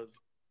thought was,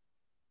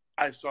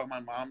 I saw my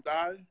mom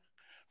die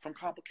from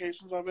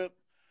complications of it,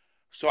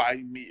 so I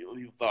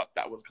immediately thought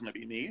that was going to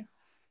be me.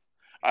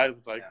 I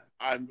was like,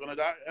 I'm going to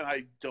die, and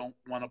I don't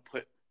want to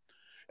put,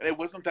 and it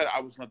wasn't that I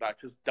was going to die,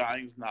 because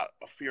dying is not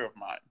a fear of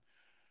mine.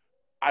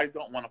 I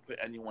don't want to put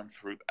anyone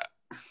through that.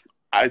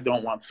 I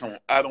don't want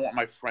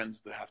my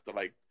friends to have to,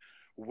 like,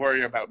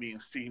 worry about me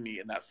and see me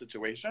in that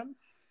situation.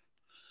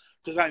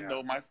 Because I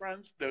know my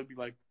friends, they'd be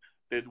like,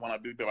 they'd want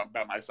to be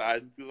by my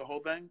side through the whole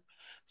thing.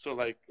 So,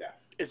 like,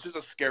 it's just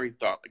a scary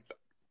thought like that.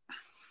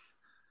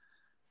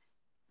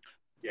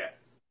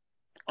 Yes.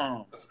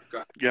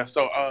 Yeah,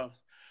 so,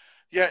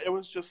 it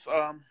was just,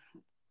 I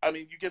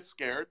mean, you get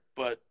scared,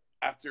 but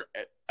I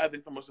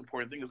think the most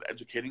important thing is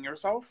educating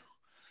yourself.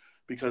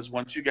 Because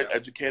once you get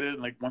educated,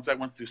 and, like, once I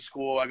went through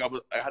school, I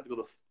had to go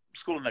to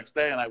school the next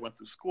day, and I went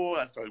through school,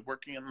 and I started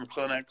working in the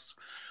clinics,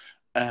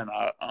 and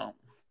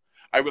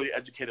I really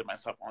educated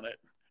myself on it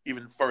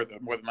even further,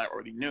 more than I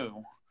already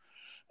knew.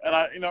 And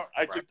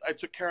I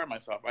took care of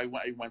myself. I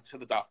went to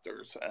the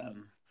doctors,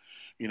 and,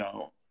 you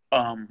know,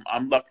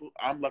 I'm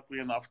lucky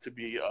enough to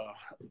be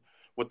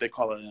what they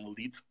call an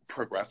elite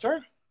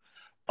progressor.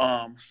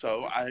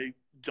 So I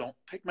don't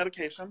take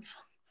medications.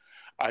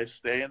 I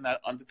stay in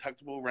that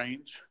undetectable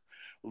range.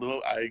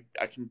 I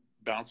can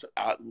bounce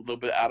out a little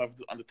bit out of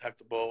the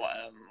undetectable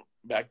and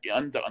back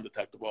into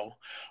undetectable,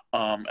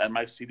 and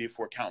my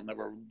CD4 count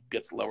never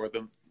gets lower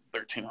than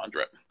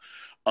 1,300,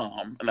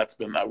 and that's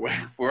been that way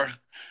for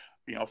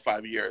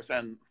 5 years.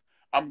 And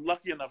I'm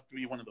lucky enough to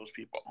be one of those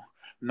people.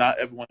 Not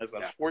everyone is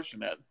as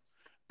fortunate,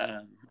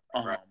 and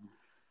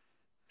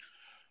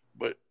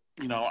but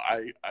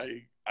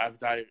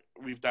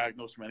we've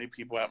diagnosed many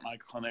people at my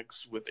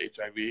clinics with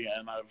HIV,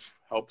 and I've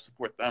helped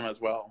support them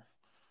as well,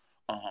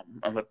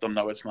 and let them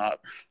know it's not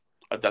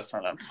a death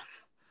sentence.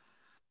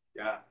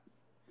 Yeah.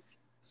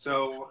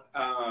 So,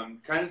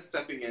 kind of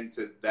stepping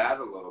into that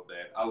a little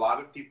bit, a lot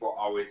of people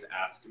always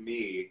ask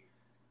me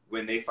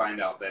when they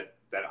find out that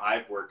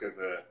I've worked as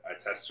a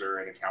tester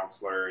and a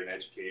counselor and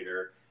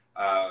educator,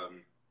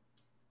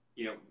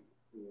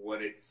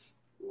 what it's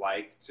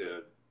like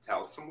to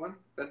tell someone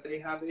that they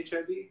have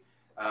HIV.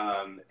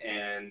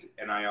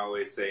 And I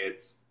always say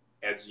it's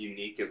as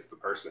unique as the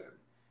person.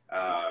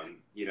 And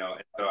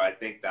so I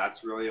think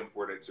that's really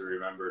important to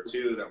remember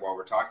too, that while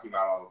we're talking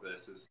about all of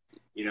this is,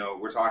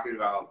 we're talking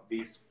about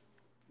these,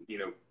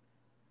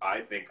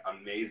 I think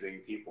amazing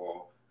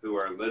people who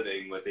are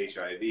living with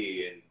HIV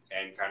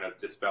and kind of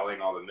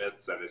dispelling all the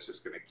myths that it's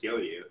just going to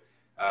kill you.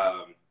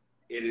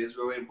 It is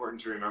really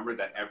important to remember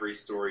that every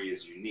story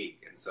is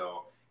unique. And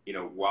so,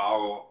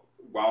 while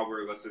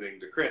we're listening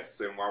to Chris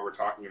and while we're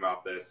talking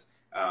about this,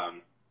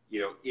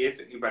 if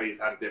anybody's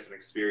had a different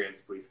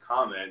experience, please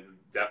comment.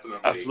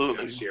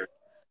 Definitely share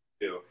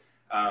too.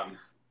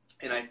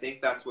 And I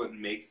think that's what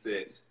makes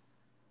it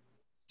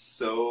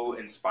so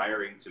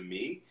inspiring to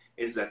me,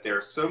 is that there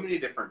are so many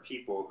different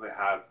people who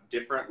have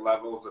different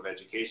levels of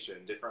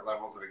education, different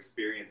levels of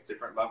experience,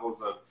 different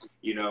levels of,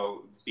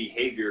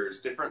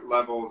 behaviors, different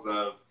levels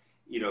of,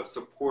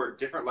 support,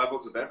 different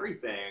levels of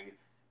everything.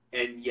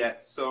 And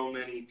yet so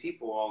many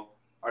people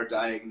are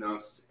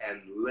diagnosed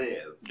and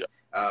live.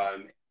 Yeah.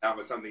 That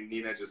was something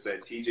Nina just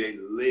said. TJ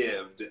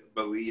lived,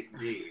 believe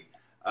me.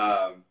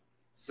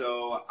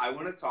 So I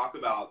want to talk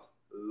about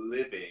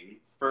living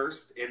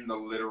first in the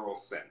literal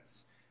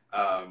sense.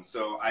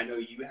 So I know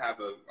you have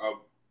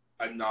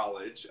a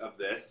knowledge of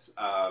this,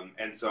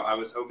 and so I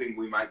was hoping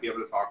we might be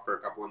able to talk for a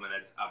couple of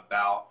minutes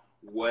about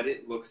what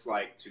it looks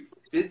like to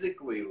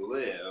physically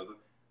live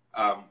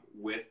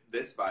with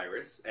this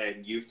virus.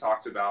 And you've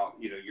talked about,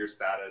 you know, your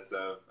status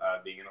of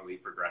being an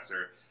elite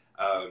progressor.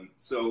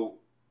 So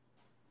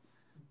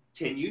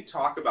can you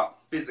talk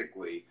about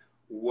physically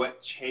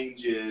what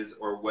changes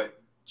or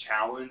what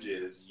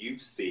challenges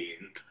you've seen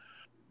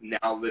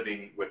now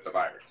living with the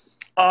virus?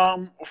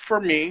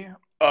 For me,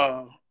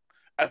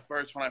 at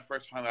first, when I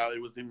first found out,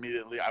 it was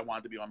immediately I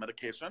wanted to be on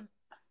medication.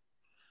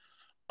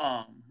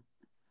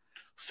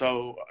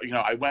 So, you know,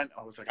 I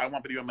was like, I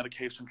want to be on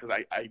medication because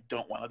I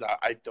don't want to die.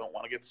 I don't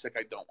want to get sick.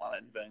 I don't want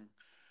anything.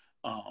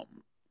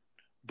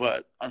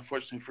 But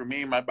unfortunately for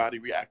me, my body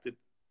reacted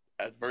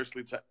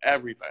adversely to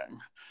everything.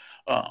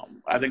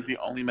 I think the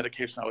only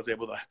medication I was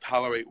able to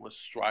tolerate was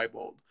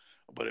Stribold,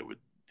 but it would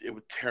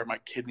tear my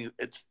kidney.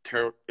 It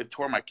tore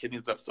my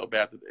kidneys up so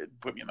bad that it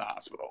put me in the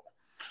hospital.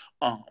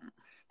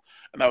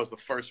 And that was the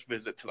first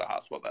visit to the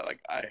hospital that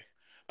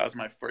that was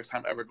my first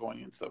time ever going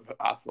into the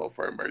hospital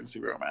for emergency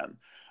room. And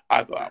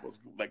I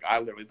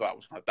literally thought I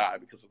was going to die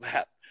because of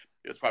that.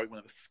 It was probably one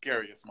of the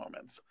scariest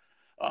moments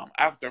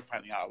after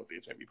finding out I was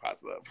HIV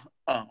positive.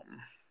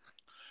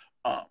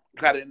 I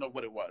didn't know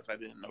what it was. I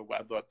didn't know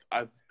what I thought.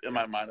 In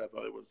my mind, I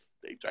thought it was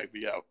HIV.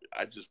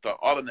 I just thought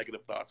all the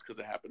negative thoughts because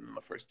it happened in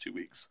the first 2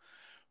 weeks.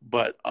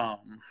 But,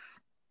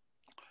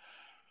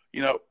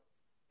 you know,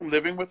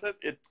 living with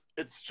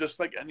it's just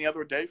like any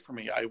other day for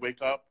me. I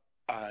wake up,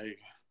 I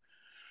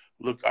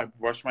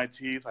brush my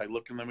teeth, I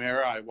look in the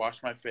mirror, I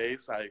wash my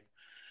face, I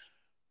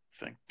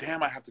think,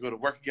 damn, I have to go to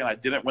work again. I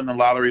didn't win the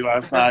lottery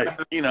last night.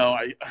 You know,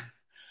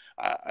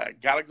 I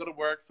gotta go to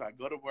work, so I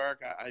go to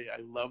work.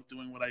 I love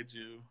doing what I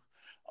do.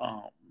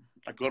 I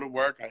go to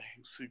work, I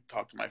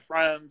talk to my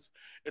friends.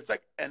 It's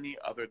like any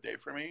other day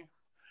for me.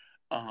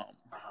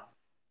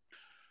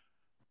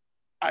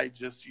 I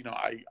just, you know,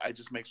 I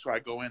just make sure I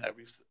go in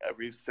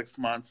every 6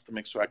 months to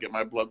make sure I get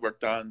my blood work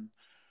done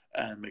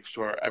and make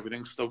sure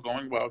everything's still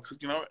going well. Because,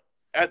 you know,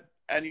 at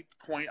any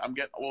point, I'm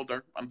getting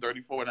older. I'm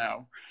 34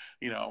 now.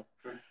 You know,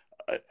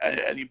 at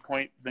any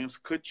point, things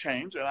could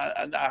change,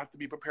 and I have to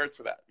be prepared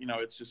for that. You know,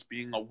 it's just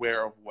being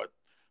aware of what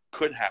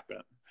could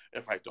happen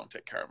if I don't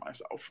take care of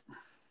myself.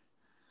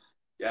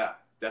 Yeah,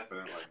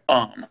 definitely.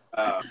 No,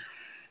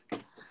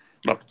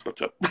 that's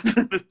it.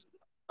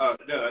 No,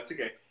 that's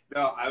okay.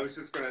 No, I was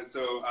just gonna.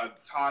 So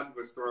Todd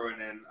was throwing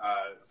in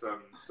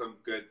some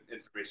good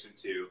information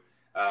too.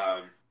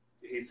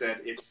 He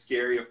said it's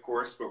scary, of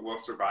course, but we'll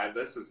survive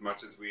this as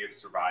much as we have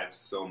survived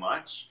so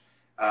much.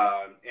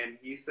 And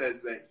he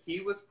says that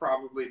he was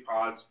probably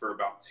paused for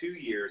about 2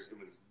 years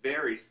and was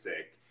very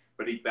sick,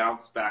 but he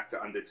bounced back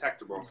to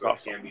undetectable, so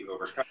it can be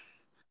overcome.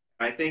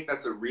 And I think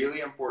that's a really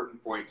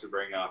important point to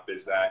bring up,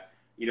 is that,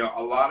 you know,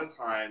 a lot of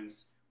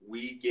times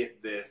we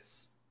get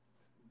this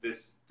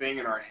thing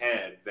in our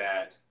head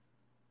that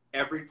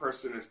every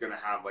person is going to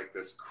have like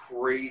this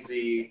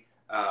crazy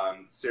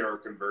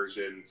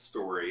seroconversion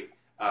story.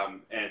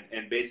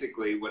 And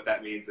basically what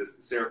that means is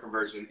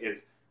seroconversion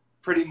is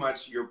pretty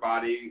much your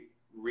body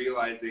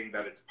realizing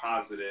that it's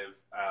positive,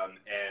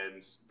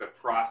 and the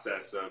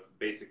process of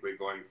basically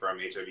going from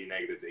HIV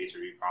negative to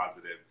HIV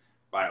positive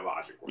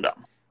biologically. No.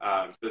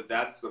 So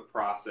that's the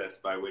process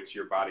by which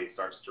your body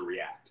starts to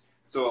react.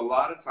 So a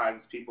lot of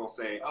times people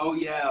say, oh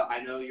yeah, I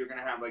know you're going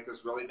to have like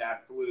this really bad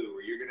flu,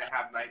 or you're going to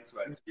have night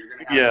sweats, or you're going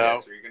to have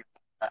this, or you're going to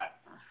have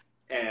that.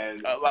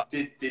 And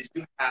did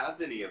you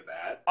have any of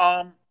that?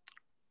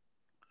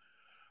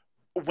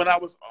 When I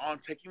was on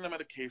taking the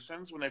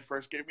medications, when they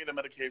first gave me the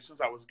medications,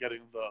 I would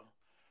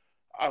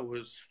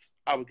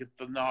get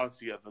the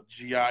nausea, the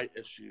GI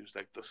issues,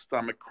 like the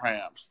stomach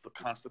cramps, the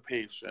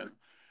constipation.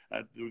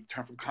 It would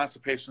turn from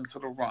constipation to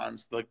the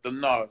runs, like the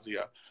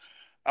nausea.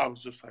 I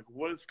was just like,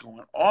 what is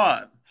going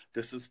on?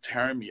 This is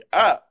tearing me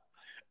up.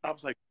 I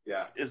was like,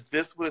 yeah, is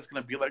this what it's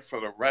going to be like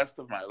for the rest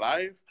of my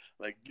life?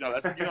 Like, you know,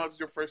 that's, you know, it's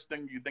your first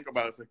thing you think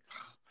about. It's like,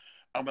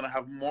 I'm going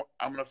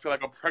to feel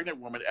like a pregnant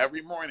woman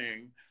every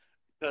morning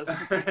because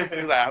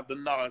I have the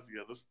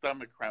nausea, the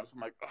stomach cramps. I'm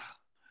like, ugh.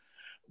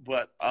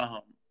 But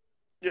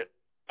yeah,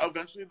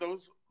 eventually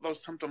those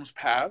symptoms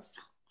pass.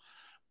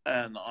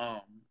 And,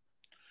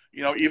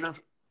 you know,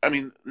 I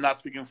mean, not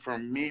speaking for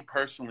me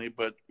personally,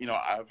 but, you know,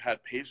 I've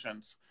had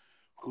patients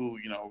who,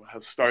 you know,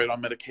 have started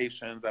on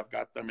medications. I've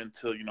got them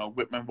into, you know,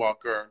 Whitman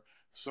Walker,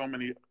 so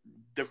many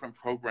different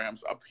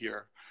programs up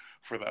here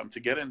for them to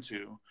get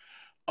into.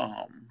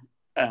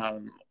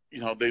 And, you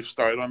know, they've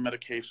started on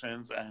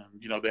medications, and,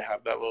 you know, they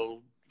have that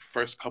little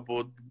first couple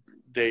of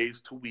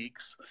days to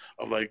weeks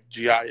of like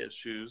GI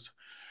issues.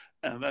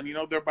 And then, you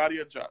know, their body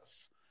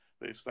adjusts.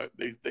 They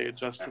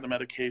adjust to the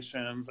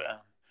medications, and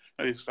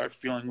they start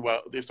feeling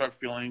well. They start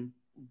feeling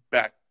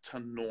back to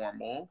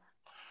normal,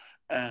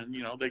 and,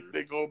 you know,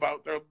 they go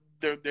about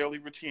their daily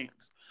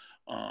routines.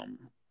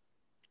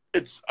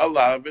 It's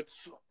a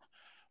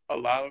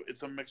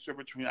mixture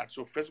between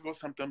actual physical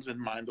symptoms and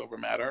mind over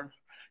matter.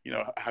 you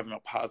know, having a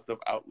positive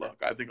outlook.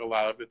 I think a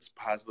lot of it's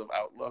positive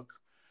outlook.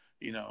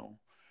 You know,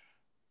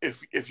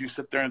 if you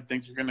sit there and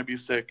think you're going to be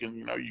sick, and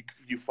you know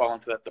you fall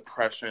into that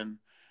depression,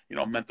 you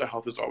know, mental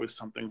health is always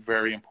something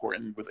very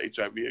important with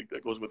HIV.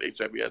 That goes with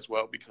HIV as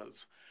well,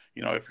 because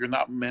you know, if you're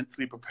not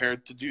mentally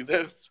prepared to do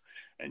this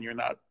and you're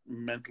not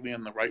mentally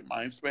in the right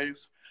mind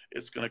space,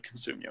 it's going to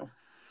consume you.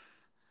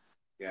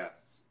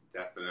 Yes,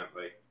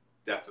 definitely,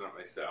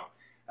 definitely so.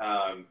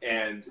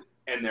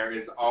 And there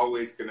is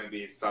always going to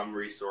be some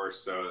resource.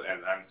 So,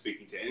 and I'm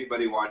speaking to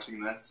anybody watching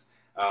this.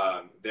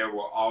 There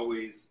will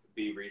always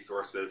be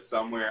resources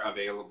somewhere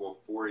available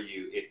for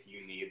you if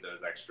you need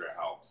those extra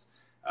helps.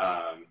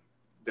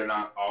 They're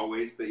not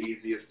always the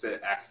easiest to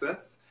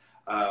access,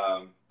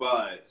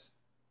 but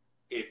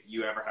if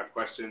you ever have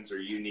questions or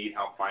you need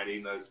help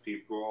finding those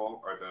people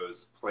or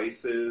those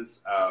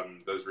places,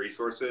 those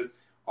resources,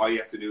 all you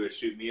have to do is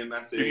shoot me a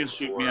message. You can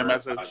shoot me a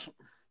message.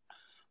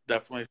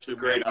 Definitely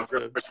shoot me a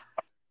message.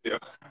 Yeah.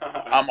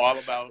 I'm all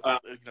about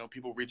you know,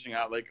 people reaching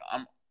out. Like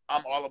I'm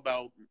all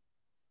about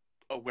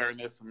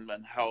awareness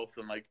and health,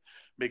 and like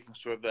making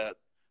sure that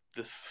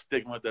the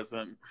stigma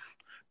doesn't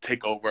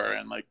take over.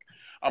 And like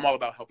I'm all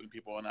about helping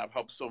people, and I've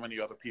helped so many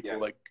other people,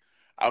 like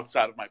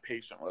outside of my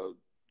patient.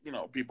 You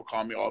know, people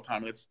call me all the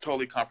time, and it's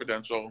totally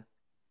confidential.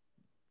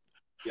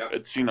 Yep.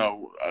 It's, you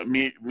know,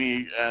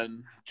 me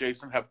and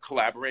Jason have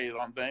collaborated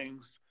on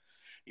things,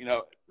 you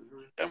know,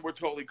 and we're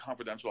totally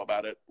confidential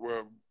about it.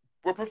 We're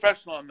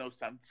professional in no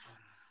sense.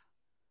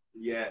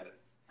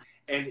 Yes.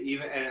 And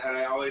even, and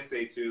I always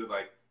say too,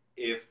 like,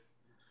 if,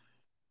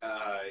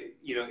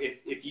 you know,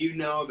 if you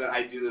know that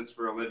I do this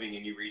for a living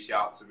and you reach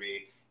out to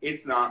me,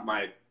 it's not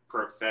my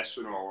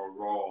professional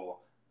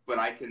role, but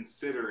I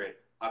consider it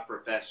a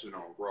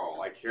professional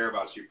role. I care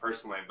about you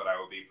personally, but I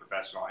will be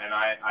professional. And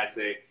I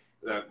say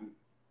that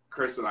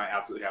Chris and I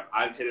absolutely have.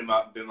 I've hit him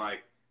up and been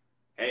like,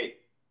 hey,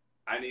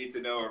 I need to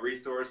know a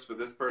resource for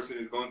this person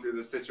who's going through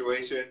this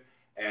situation.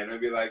 And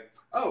I'd be like,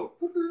 oh,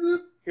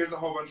 here's a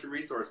whole bunch of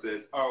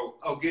resources.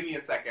 Oh, give me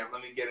a second.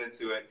 Let me get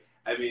into it.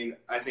 I mean,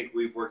 I think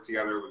we've worked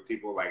together with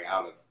people like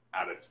out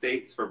of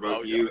states for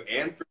both you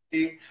and for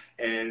me.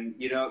 And,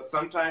 you know,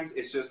 sometimes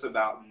it's just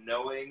about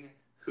knowing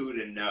who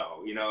to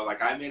know. You know,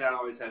 like I may not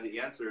always have the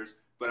answers,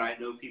 but I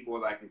know people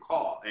that I can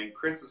call. And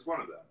Chris is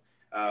one of them.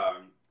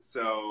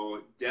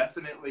 So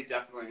definitely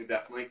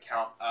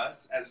count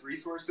us as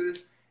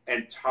resources.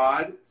 And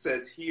Todd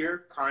says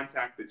here,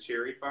 contact the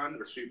Cherry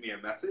Fund or shoot me a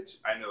message.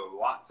 I know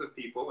lots of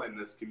people in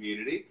this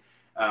community.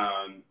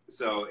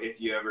 So if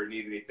you ever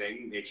need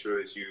anything, make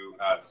sure that you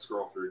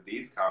scroll through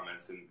these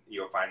comments and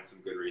you'll find some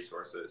good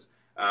resources.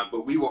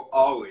 But we will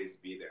always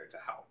be there to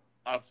help.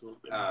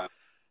 Absolutely.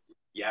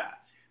 Yeah.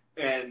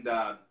 And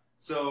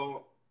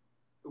so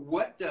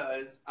what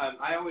does,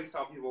 I always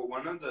tell people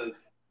one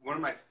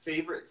of my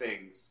favorite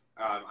things,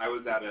 I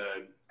was at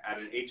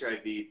an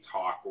HIV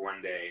talk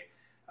one day,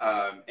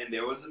 and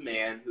there was a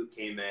man who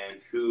came in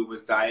who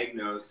was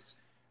diagnosed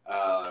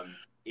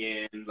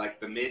in like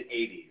the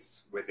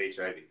mid-'80s with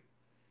HIV.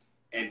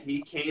 And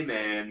he came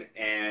in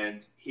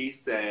and he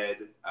said,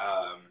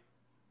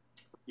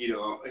 you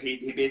know,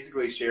 he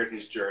basically shared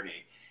his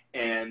journey.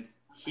 And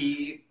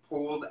he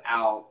pulled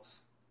out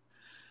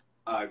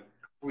a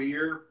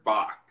clear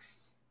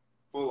box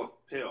full of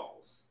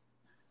pills.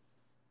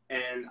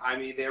 And I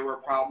mean, there were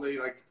probably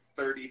like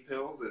 30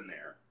 pills in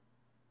there.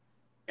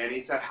 And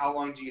he said, how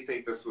long do you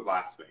think this would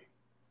last me?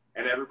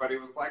 And everybody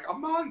was like, a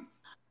month.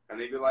 And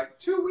they'd be like,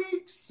 2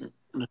 weeks.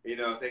 You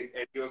know,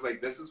 and he was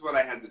like, this is what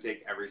I had to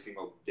take every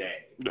single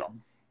day. No.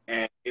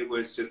 And it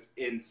was just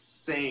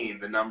insane,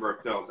 the number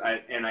of pills.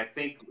 And I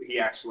think he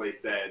actually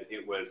said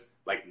it was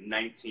like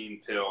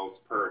 19 pills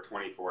per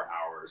 24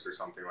 hours or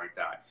something like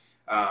that.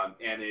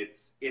 And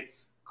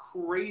it's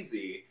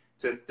crazy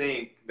to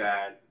think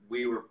that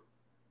we were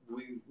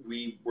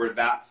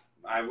that,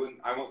 I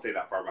won't say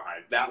that far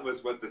behind. That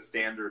was what the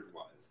standard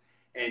was.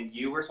 And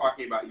you were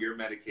talking about your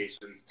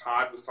medications.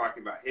 Todd was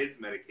talking about his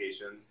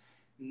medications.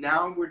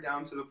 Now we're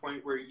down to the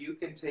point where you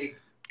can take,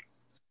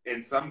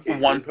 in some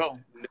cases, one pill.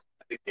 No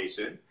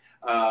medication.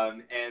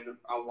 And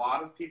a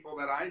lot of people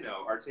that I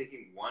know are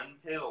taking one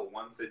pill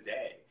once a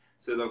day.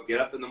 So they'll get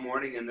up in the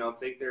morning and they'll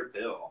take their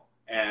pill.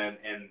 And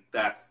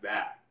that's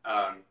that.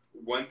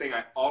 One thing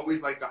I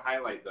always like to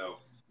highlight, though,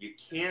 you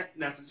can't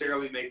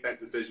necessarily make that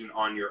decision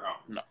on your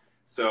own. No.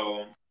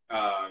 So,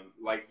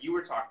 like you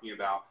were talking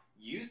about,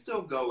 you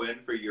still go in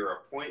for your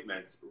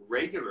appointments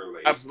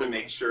regularly. Absolutely. To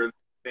make sure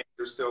that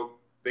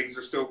things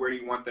are still where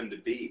you want them to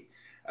be.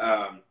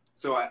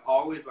 So I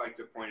always like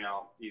to point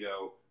out, you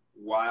know,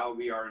 while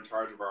we are in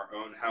charge of our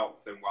own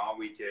health and while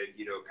we could,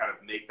 you know, kind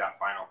of make that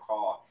final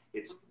call,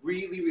 it's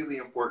really, really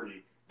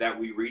important that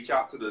we reach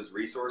out to those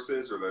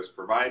resources or those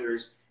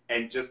providers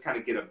and just kind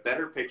of get a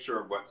better picture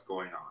of what's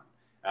going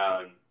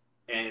on.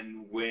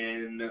 And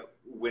when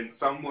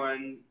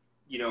someone,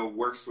 you know,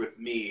 works with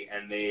me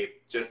and they've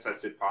just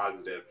tested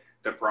positive,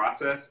 the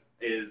process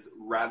is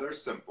rather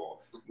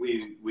simple.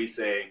 We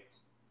say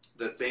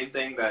the same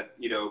thing that,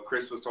 you know,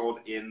 Chris was told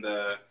in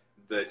the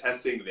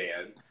testing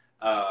van.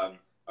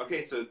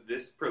 okay, so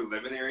this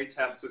preliminary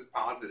test is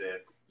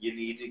positive. You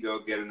need to go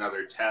get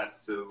another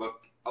test to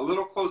look a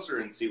little closer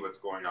and see what's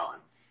going on.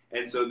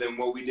 And so then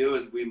what we do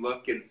is we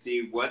look and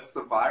see what's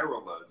the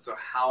viral load. So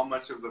how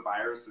much of the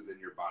virus is in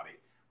your body?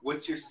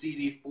 What's your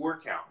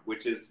CD4 count,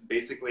 which is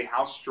basically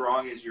how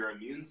strong is your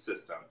immune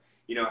system?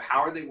 You know,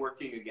 how are they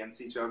working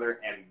against each other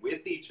and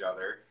with each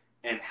other?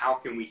 And how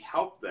can we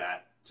help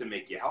that to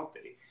make you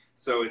healthy?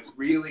 So it's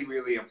really,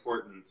 really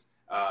important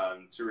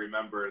to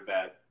remember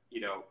that,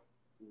 you know,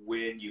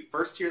 when you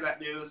first hear that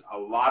news, a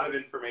lot of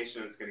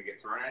information is going to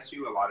get thrown at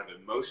you. A lot of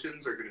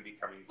emotions are going to be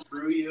coming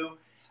through you.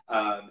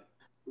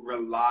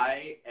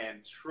 Rely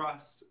and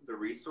trust the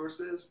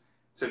resources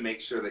to make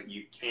sure that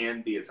you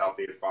can be as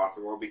healthy as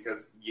possible,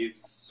 because you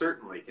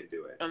certainly can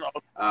do it. And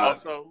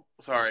also,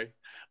 sorry.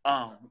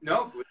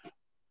 No, please.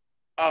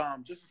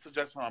 Just a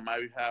suggestion on my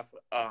behalf.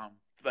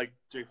 Like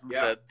Jason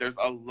said, there's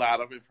a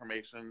lot of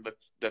information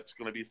that's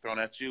going to be thrown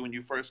at you when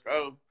you first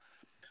go.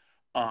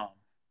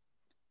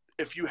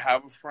 If you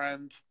have a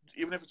friend,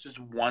 even if it's just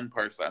one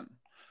person,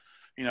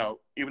 you know,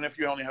 even if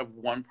you only have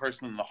one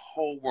person in the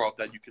whole world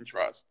that you can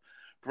trust,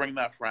 bring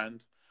that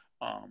friend,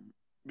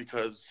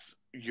 because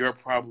you're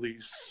probably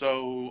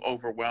so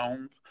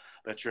overwhelmed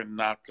that you're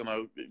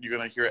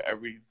gonna hear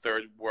every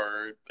third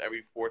word,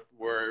 every fourth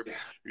word. Yeah.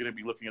 You're gonna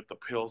be looking at the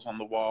pills on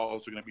the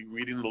walls. You're gonna be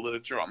reading the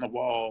literature on the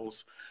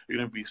walls. You're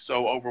gonna be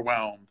so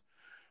overwhelmed,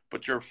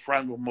 but your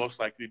friend will most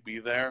likely be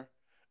there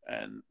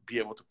and be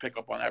able to pick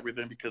up on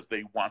everything because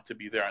they want to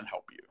be there and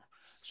help you.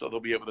 So they'll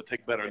be able to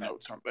take better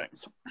notes on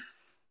things.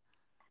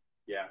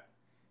 Yeah.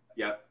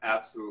 Yep,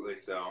 absolutely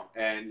so.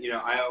 And, you know,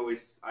 I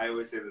always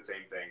say the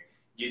same thing.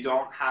 You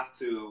don't have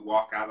to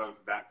walk out of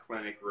that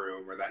clinic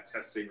room or that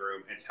testing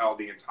room and tell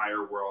the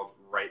entire world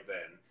right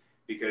then,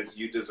 because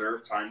you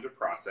deserve time to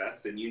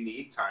process, and you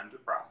need time to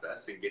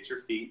process and get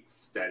your feet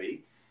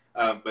steady.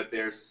 But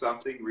there's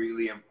something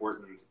really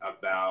important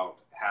about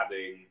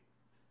having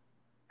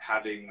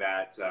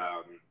that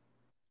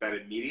that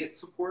immediate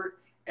support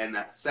and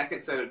that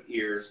second set of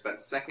ears, that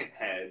second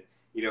head.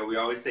 You know, we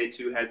always say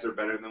 2 heads are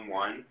better than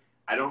 1.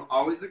 I don't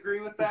always agree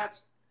with that.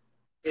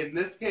 In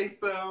this case,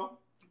 though,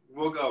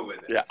 we'll go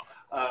with it. Yeah.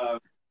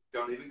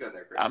 Don't even go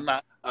there, Chris. I'm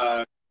not.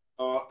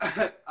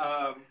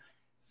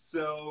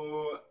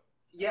 So,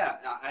 yeah,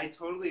 I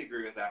totally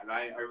agree with that, and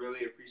I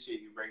really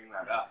appreciate you bringing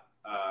that up.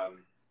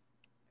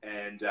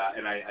 And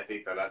I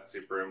think that that's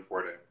super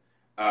important.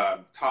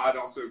 Todd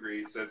also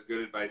agrees, says,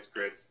 good advice,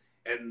 Chris.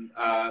 And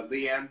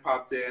Leanne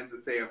popped in to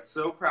say, I'm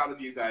so proud of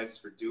you guys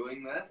for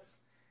doing this.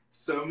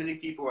 So many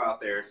people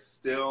out there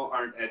still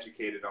aren't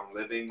educated on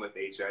living with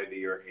HIV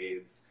or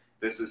AIDS.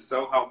 This is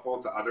so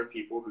helpful to other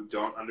people who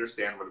don't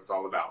understand what it's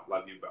all about.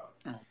 Love you both.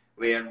 Oh.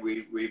 Leanne,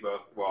 we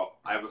both, well,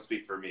 I will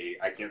speak for me.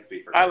 I can't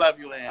speak for Chris. I love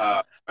you,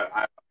 Leanne. But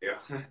I love you.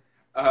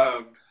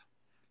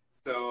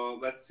 So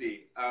let's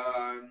see.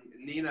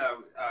 Nina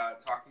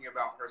talking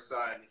about her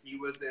son. He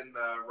was in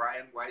the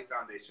Ryan White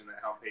Foundation that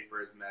helped pay for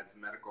his meds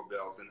and medical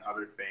bills and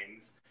other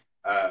things.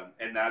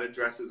 And that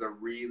addresses a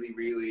really,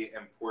 really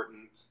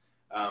important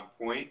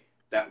point,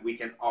 that we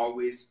can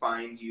always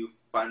find you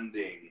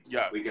funding.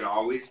 Yeah. We can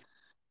always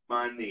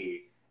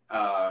money.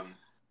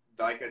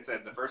 Like I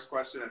said, the first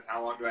question is,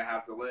 how long do I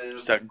have to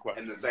live? Second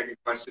question. And the second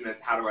question is,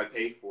 how do I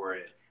pay for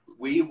it?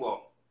 We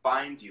will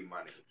find you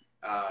money.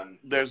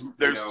 There's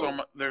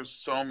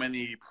so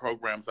many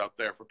programs out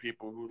there for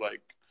people who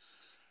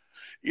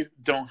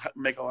don't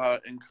make a lot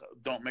of income,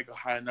 don't make a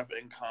high enough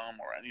income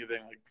or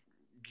anything. Like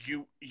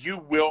you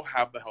will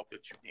have the help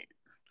that you need.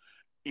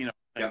 You know,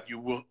 and you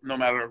will, no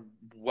matter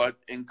what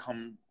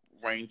income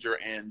range you're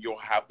in, you'll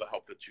have the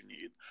help that you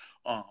need.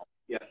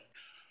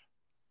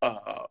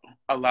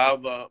 A lot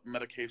of the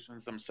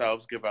medications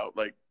themselves give out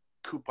like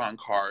coupon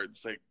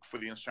cards, like for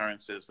the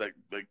insurances, that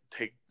like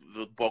take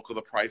the bulk of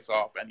the price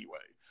off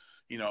anyway.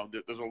 You know,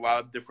 there's a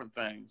lot of different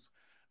things,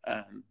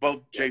 and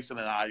both Jason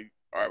and I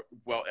are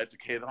well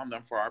educated on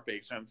them for our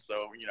patients.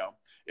 So, you know,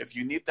 if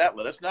you need that,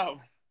 let us know.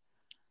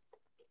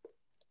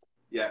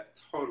 Yeah,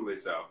 totally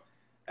so.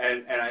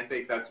 And I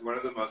think that's one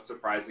of the most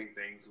surprising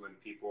things when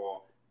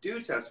people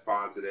do test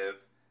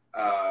positive,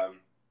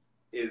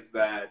 is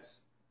that,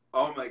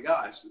 oh my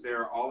gosh,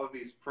 there are all of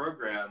these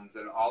programs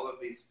and all of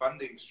these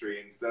funding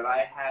streams that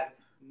I had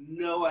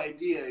no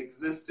idea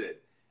existed.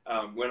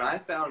 When I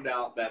found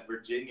out that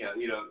Virginia,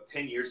 you know,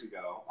 10 years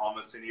ago,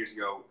 almost 10 years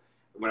ago,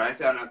 when I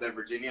found out that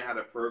Virginia had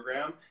a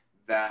program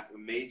that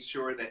made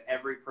sure that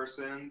every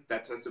person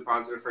that tested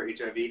positive for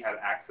HIV had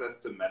access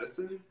to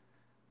medicine,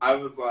 I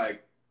was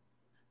like,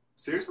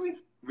 seriously?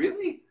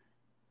 Really?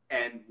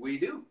 And we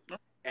do.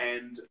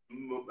 And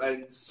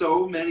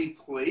so many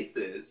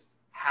places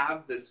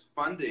have this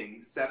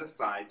funding set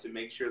aside to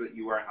make sure that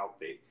you are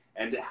healthy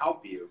and to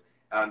help you.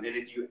 And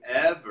if you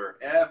ever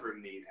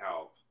need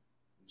help,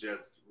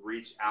 just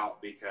reach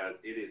out, because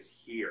it is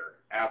here.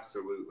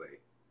 Absolutely.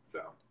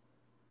 So,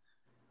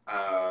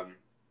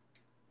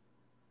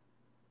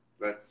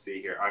 let's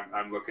see here.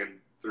 I'm looking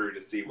through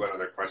to see what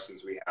other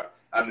questions we have.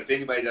 If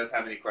anybody does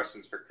have any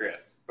questions for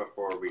Chris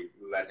before we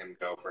let him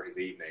go for his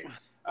evening,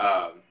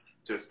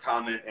 just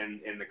comment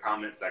in the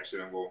comment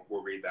section, and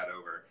we'll read that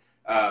over.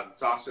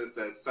 Sasha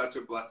says, such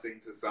a blessing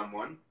to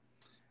someone.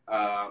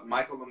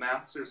 Michael the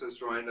Masters has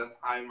joined us.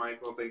 Hi,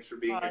 Michael. Thanks for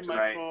being here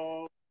tonight.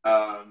 Michael.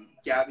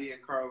 Gabby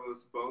and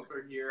Carlos both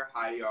are here.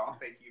 Hi, y'all.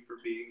 Thank you for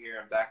being here.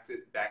 I'm back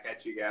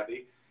at you,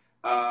 Gabby.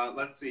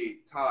 Let's see.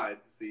 Todd,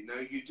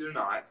 no, you do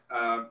not.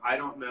 I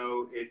don't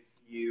know if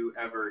you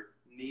ever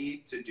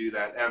need to do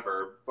that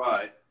ever,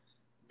 but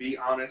be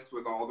honest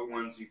with all the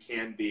ones you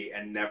can be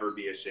and never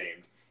be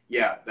ashamed.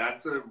 Yeah,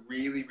 that's a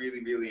really,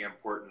 really, really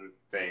important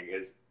thing,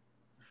 is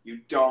you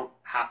don't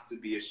have to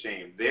be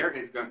ashamed.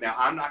 Now,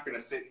 I'm not going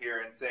to sit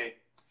here and say,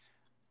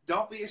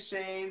 don't be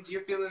ashamed.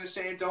 You're feeling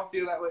ashamed. Don't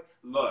feel that way.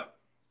 Look,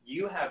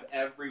 you have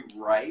every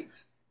right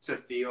to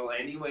feel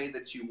any way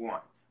that you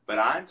want. But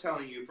I'm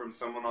telling you, from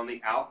someone on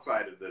the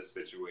outside of this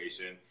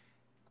situation,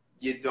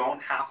 you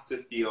don't have to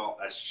feel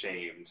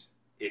ashamed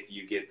if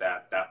you get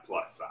that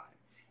plus sign.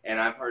 And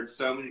I've heard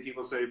so many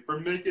people say, for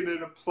making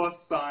it a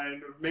plus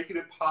sign, or making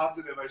it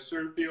positive, I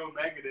sure feel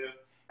negative.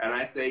 And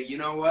I say, you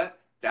know what?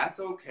 That's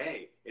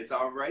okay. It's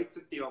all right to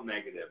feel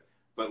negative.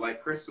 But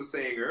like Chris was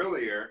saying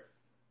earlier,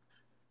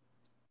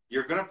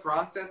 you're going to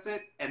process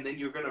it, and then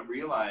you're going to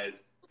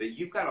realize that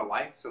you've got a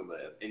life to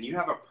live, and you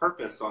have a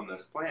purpose on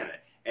this planet.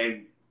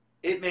 And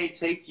it may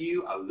take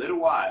you a little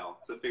while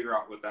to figure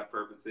out what that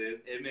purpose is.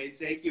 It may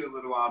take you a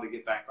little while to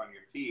get back on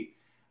your feet.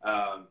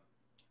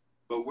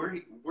 But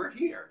we're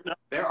here.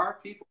 There are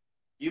people.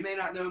 You may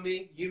not know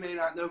me. You may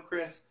not know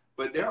Chris.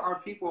 But there are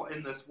people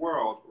in this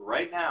world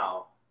right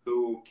now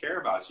who care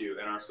about you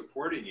and are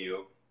supporting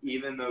you,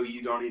 even though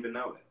you don't even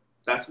know it.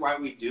 That's why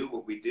we do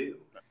what we do.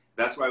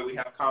 That's why we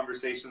have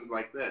conversations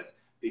like this,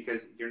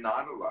 because you're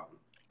not alone.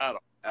 At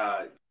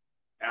all.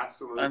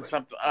 Absolutely. And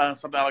something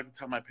I like to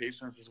tell my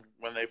patients is,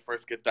 when they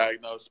first get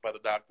diagnosed by the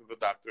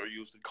doctor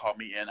usually call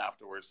me in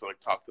afterwards to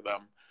talk to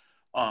them,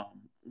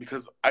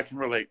 because I can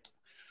relate.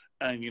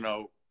 And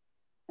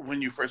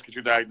when you first get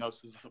your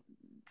diagnosis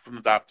from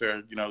the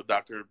doctor,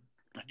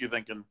 you're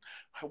thinking,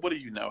 what do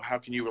you know? How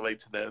can you relate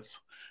to this?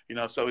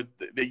 So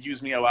they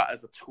use me a lot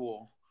as a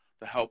tool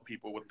to help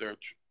people with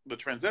the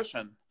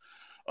transition.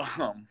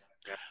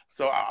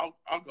 So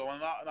I'll go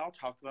and I'll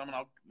talk to them,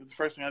 and the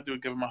first thing I do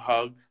is give them a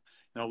hug.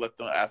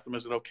 Ask them,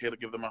 is it okay to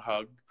give them a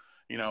hug?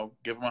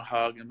 Give them a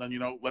hug, and then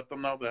let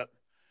them know that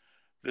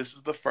this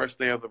is the first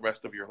day of the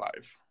rest of your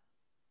life,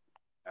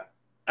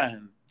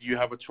 and you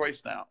have a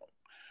choice now.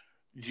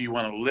 Do you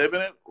want to live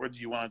in it, or do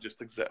you want to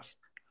just exist?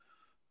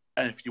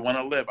 And if you want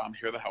to live, I'm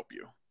here to help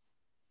you.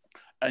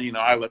 And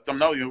I let them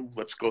know,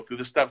 let's go through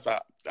the steps.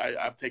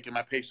 I've taken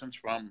my patients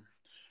from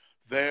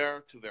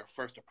there to their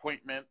first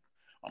appointment.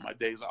 On my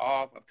days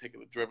off,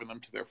 I've driven them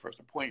to their first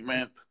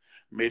appointment,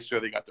 made sure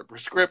they got their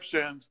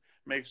prescriptions,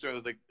 make sure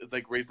that it's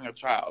like raising a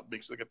child,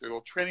 make sure they get their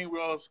little training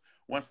wheels.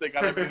 Once they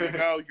got everything to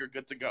go, you're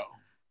good to go.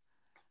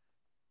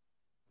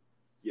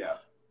 Yeah.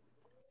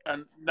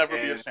 And never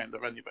be ashamed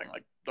of anything.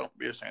 Don't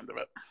be ashamed of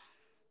it.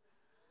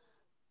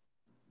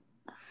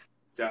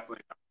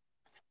 Definitely.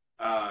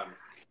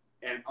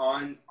 And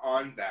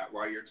on that,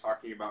 while you're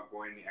talking about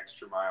going the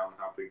extra mile and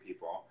helping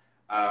people,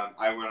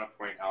 I want to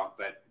point out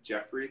that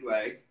Jeffrey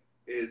Legg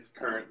is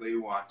currently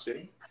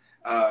watching.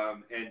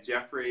 And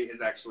Jeffrey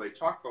is actually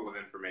chock full of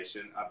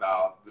information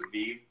about the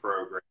VIVE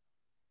program.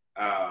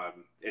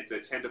 It's a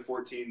 10 to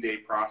 14 day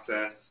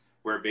process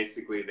where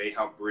basically they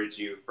help bridge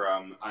you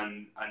from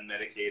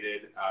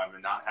unmedicated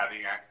and not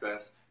having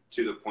access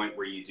to the point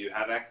where you do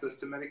have access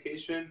to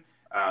medication.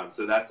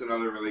 So that's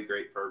another really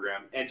great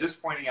program. And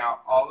just pointing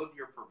out, all of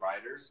your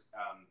providers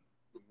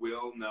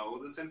will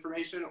know this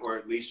information, or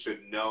at least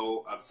should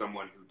know of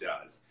someone who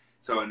does.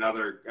 So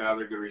another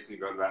good reason to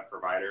go to that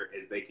provider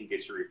is they can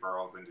get your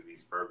referrals into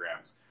these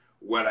programs.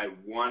 What I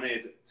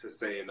wanted to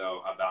say,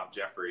 though, about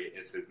Jeffrey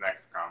is his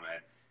next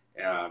comment.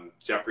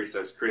 Jeffrey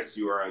says, Chris,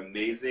 you are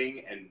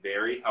amazing and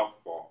very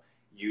helpful.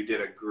 You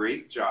did a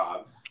great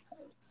job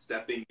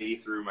stepping me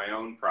through my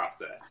own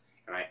process,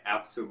 and I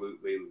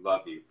absolutely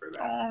love you for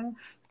that. Oh,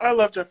 I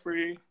love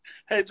Jeffrey.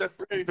 Hey,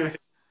 Jeffrey.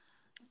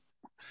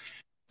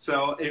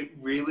 So it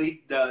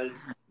really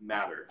does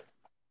matter.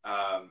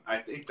 I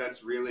think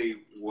that's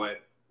really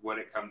what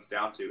it comes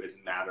down to, is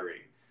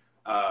mattering.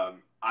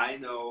 I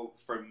know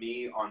for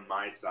me on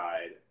my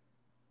side,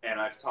 and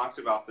I've talked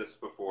about this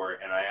before,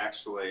 and I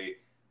actually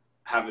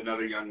have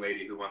another young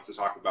lady who wants to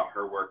talk about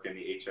her work in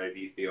the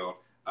HIV field,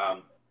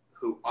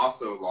 who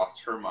also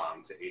lost her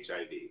mom to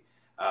HIV.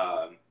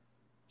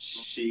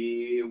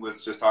 She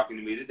was just talking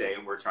to me today,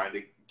 and we're trying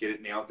to get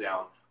it nailed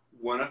down.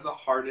 One of the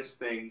hardest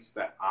things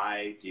that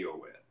I deal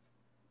with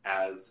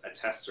as a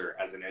tester,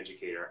 as an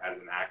educator, as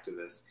an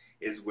activist,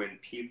 is when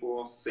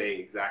people say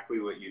exactly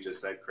what you just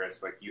said,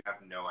 Chris, like, you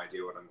have no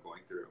idea what I'm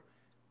going through.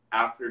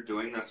 After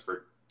doing this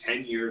for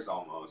 10 years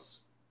almost,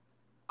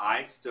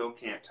 I still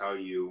can't tell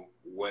you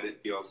what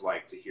it feels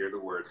like to hear the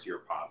words, you're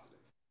positive.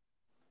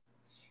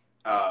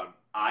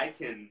 I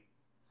can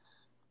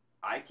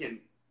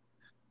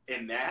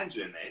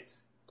imagine it,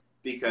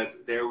 because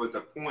there was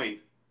a point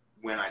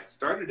when I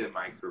started in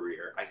my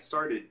career, I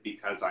started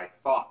because I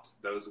thought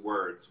those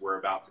words were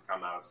about to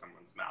come out of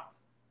someone's mouth.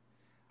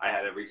 I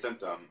had every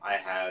symptom. I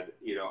had,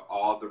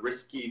 all the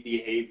risky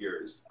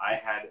behaviors. I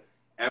had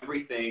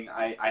everything.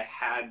 I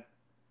had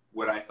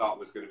what I thought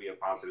was going to be a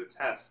positive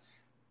test,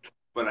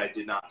 but I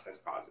did not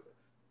test positive.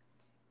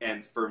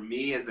 And for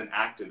me as an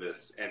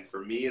activist, and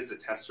for me as a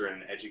tester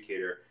and an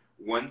educator,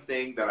 one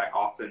thing that I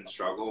often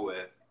struggle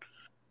with,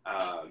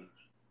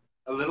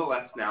 a little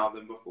less now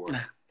than before,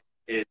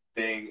 is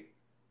saying,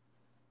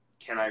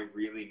 can I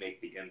really make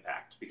the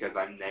impact? Because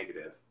I'm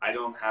negative. I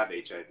don't have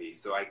HIV,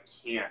 so I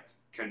can't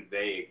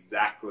convey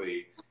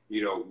exactly,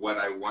 what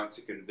I want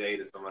to convey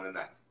to someone in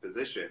that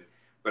position.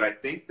 But I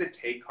think the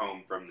take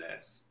home from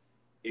this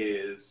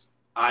is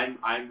I'm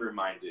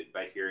reminded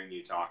by hearing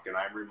you talk, and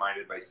I'm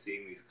reminded by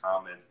seeing these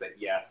comments that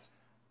yes,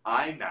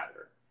 I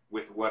matter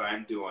with what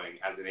I'm doing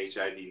as an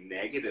HIV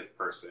negative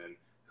person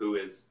who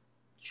is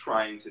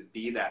trying to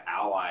be that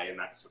ally and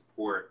that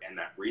support and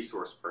that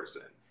resource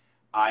person.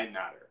 I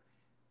matter.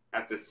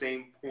 At the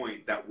same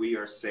point that we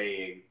are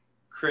saying,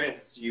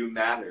 Chris, you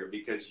matter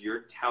because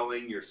you're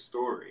telling your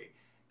story,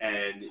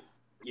 and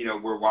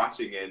we're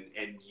watching,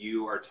 and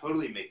you are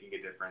totally making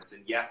a difference.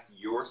 And yes,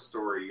 your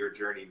story, your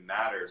journey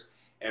matters.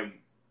 And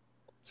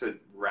to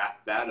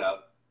wrap that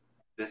up,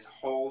 this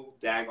whole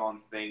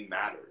daggone thing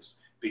matters,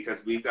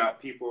 because we've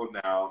got people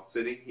now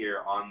sitting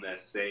here on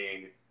this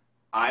saying,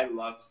 I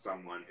loved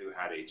someone who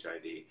had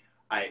HIV.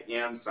 I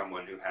am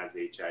someone who has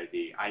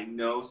HIV. I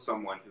know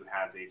someone who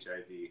has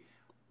HIV.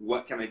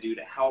 What can I do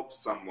to help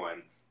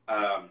someone?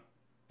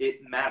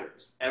 It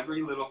matters.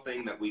 Every little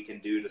thing that we can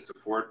do to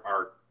support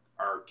our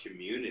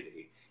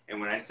community. And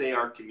when I say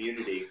our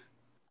community,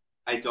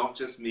 I don't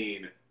just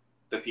mean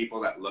the people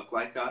that look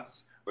like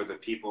us, or the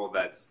people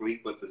that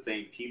sleep with the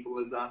same people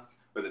as us,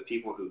 or the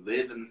people who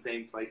live in the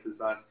same place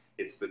as us.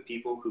 It's the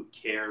people who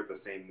care the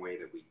same way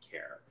that we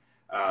care.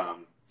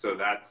 So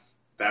that's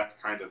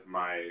kind of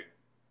my,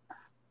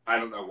 I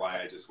don't know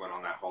why I just went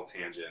on that whole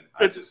tangent.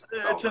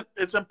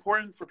 It's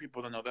important for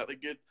people to know that.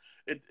 Like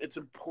it's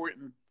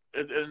important,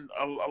 and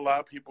a lot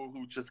of people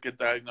who just get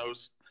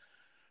diagnosed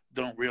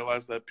don't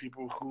realize that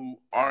people who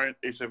aren't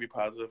HIV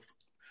positive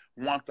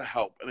want to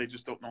help, and they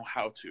just don't know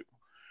how to.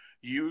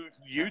 You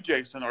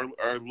Jason,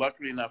 are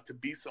lucky enough to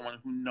be someone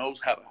who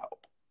knows how to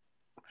help.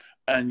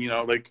 And,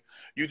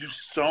 you do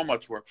so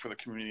much work for the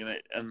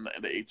community and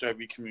the HIV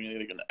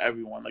community and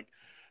everyone. Like,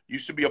 you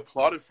should be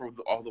applauded for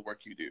all the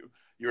work you do.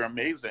 You're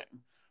amazing.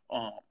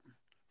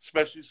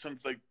 Especially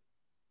since,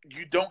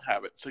 you don't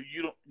have it. So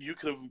you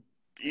could have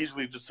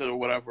easily just said,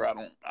 whatever, I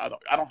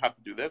don't have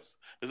to do this.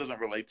 This doesn't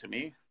relate to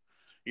me.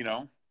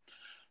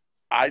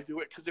 I do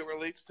it because it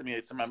relates to me.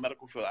 It's in my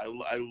medical field.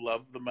 I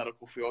love the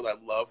medical field. I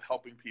love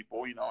helping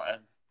people,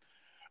 and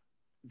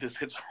this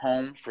hits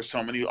home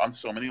on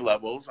so many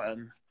levels.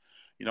 And,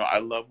 I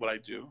love what I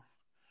do.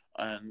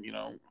 And,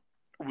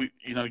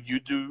 you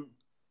do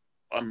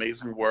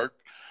amazing work.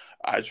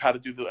 I try to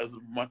do as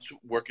much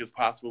work as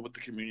possible with the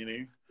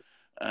community.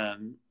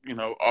 And,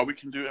 all we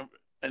can do,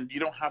 and you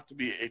don't have to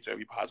be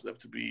HIV positive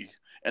to be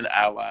an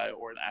ally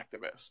or an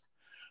activist.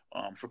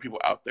 For people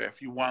out there,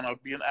 if you want to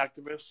be an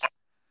activist,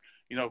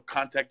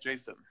 contact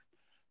Jason,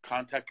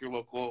 contact your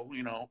local,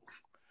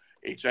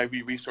 HIV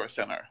resource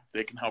center.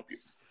 They can help you.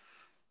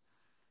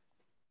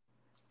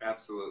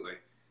 Absolutely.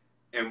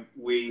 And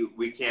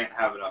we can't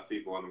have enough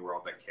people in the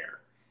world that care.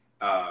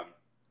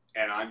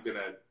 And I'm going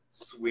to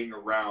swing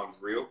around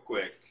real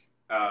quick.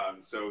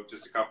 So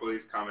just a couple of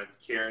these comments.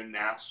 Karen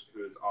Nash,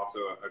 who is also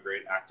a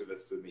great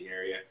activist in the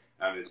area,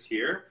 is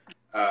here.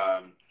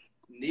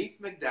 Neef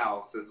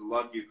McDowell says,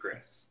 love you,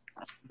 Chris.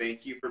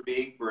 Thank you for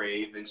being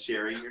brave and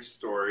sharing your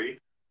story.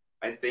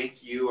 I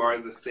think you are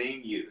the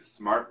same you,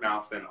 smart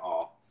mouth and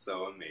all.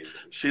 So amazing.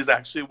 She's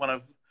actually one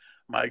of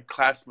my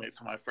classmates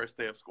on my first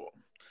day of school.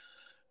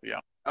 Yeah.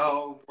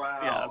 Oh, wow.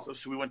 Yeah,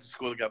 so we went to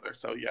school together.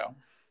 So, yeah.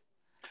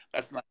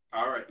 That's not...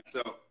 All right.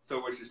 So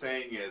what you're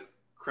saying is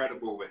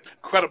credible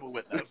witness. Credible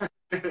witness.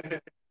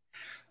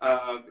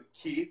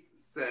 Keith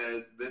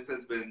says, this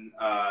has been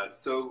I'm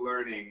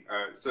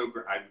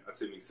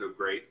assuming so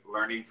great,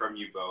 learning from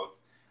you both.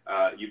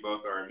 You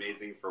both are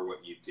amazing for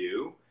what you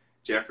do.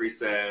 Jeffrey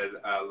said,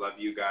 love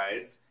you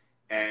guys.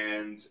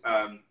 And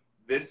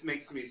this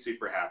makes me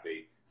super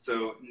happy.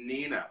 So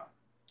Nina,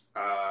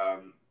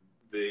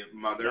 the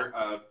mother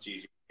of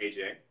Gigi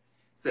AJ,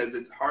 says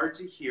it's hard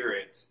to hear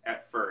it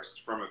at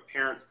first from a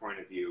parent's point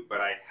of view,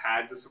 but I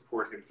had to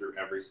support him through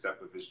every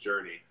step of his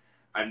journey.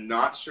 I'm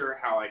not sure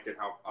how I can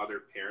help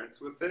other parents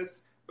with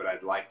this, but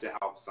I'd like to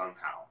help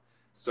somehow.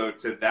 So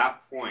to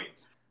that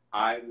point,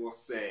 I will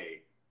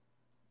say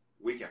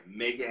we can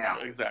make it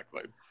happen.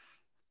 Exactly.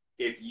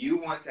 If you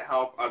want to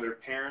help other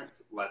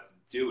parents, let's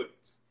do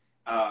it.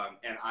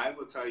 And I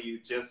will tell you,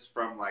 just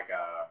from like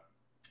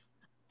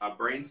a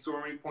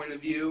brainstorming point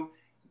of view,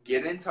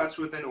 get in touch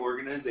with an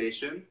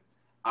organization.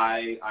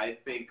 I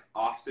think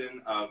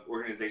often of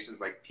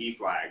organizations like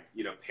PFLAG,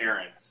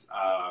 Parents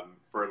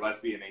for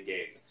Lesbian and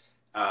Gays.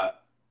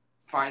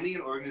 Finding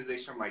an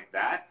organization like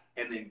that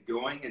and then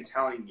going and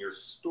telling your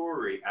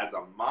story as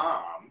a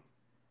mom,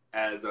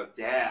 as a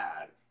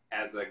dad,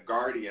 as a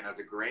guardian, as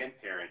a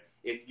grandparent,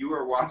 if you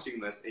are watching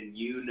this and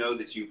you know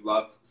that you've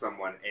loved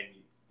someone and,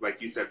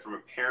 like you said, from a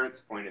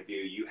parent's point of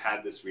view, you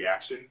had this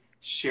reaction,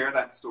 share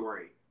that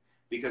story.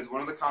 Because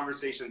one of the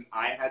conversations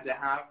I had to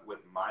have with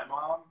my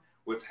mom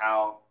was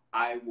how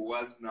I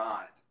was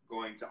not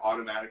going to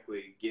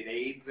automatically get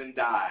AIDS and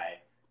die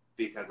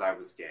because I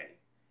was gay.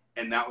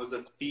 And that was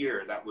a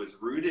fear that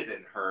was rooted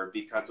in her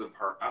because of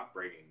her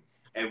upbringing.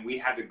 And we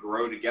had to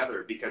grow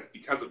together because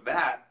of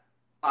that,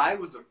 I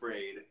was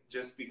afraid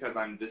just because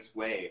I'm this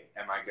way,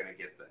 am I going to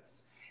get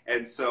this?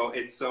 And so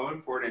it's so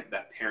important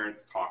that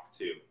parents talk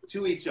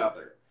to each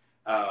other.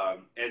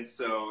 And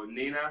so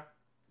Nina,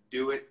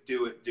 do it,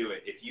 do it, do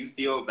it. If you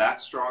feel that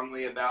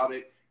strongly about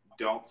it,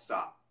 don't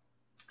stop.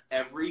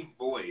 Every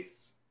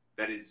voice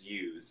that is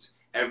used,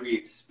 every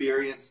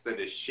experience that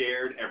is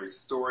shared, every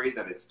story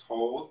that is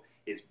told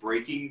is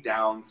breaking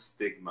down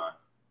stigma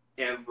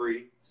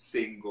every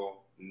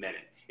single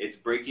minute. It's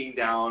breaking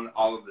down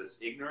all of this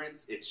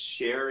ignorance. It's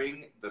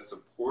sharing the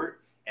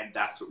support, and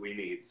that's what we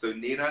need. So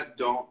Nina,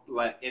 don't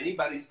let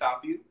anybody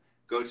stop you.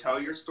 Go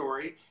tell your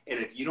story, and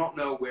if you don't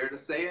know where to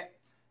say it,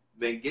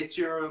 then get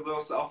your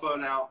little cell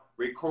phone out,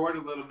 record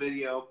a little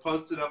video,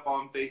 post it up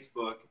on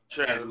Facebook,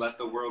 and let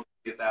the world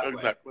get that way.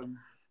 Exactly.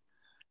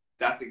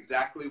 That's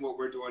exactly what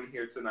we're doing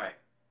here tonight.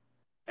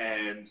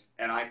 And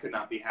I could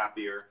not be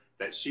happier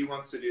that she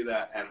wants to do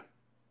that. And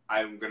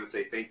I'm going to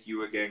say thank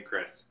you again,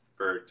 Chris,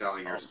 for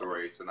telling your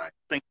story tonight.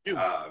 Thank you.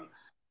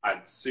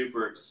 I'm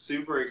super,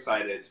 super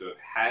excited to have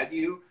had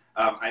you.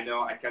 I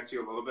know I kept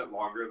you a little bit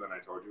longer than I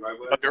told you I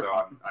would. You're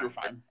fine. You're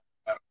fine.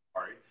 I'm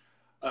sorry.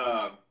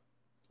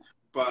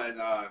 But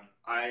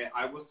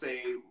I will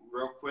say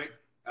real quick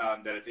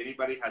that if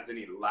anybody has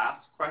any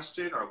last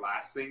question or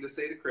last thing to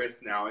say to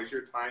Chris, now is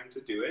your time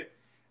to do it.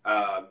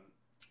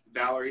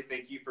 Valerie,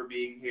 thank you for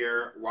being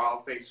here.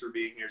 Wild, thanks for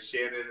being here.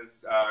 Shannon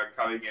is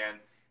coming in.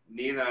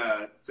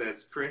 Nina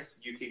says, Chris,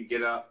 you can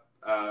get up.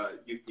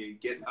 You can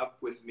get up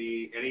with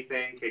me.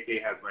 Anything.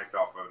 KK has my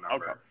cell phone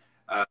number.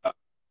 Okay.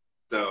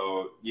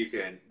 So you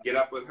can get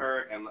up with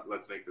her and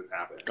let's make this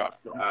happen.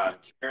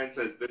 Karen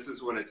says, this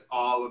is what it's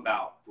all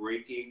about,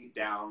 breaking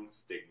down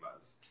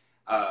stigmas.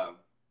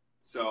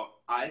 So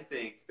I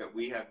think that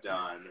we have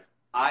done,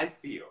 I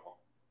believe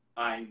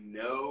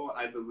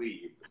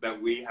that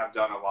we have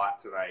done a lot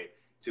tonight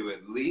to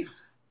at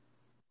least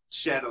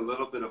shed a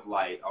little bit of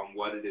light on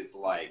what it is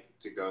like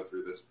to go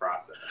through this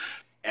process.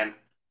 And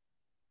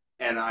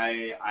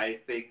I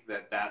think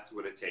that that's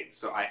what it takes.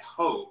 So I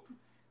hope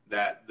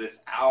that this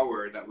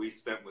hour that we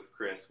spent with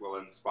Chris will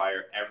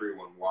inspire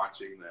everyone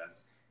watching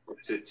this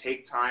to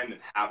take time and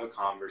have a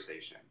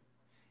conversation.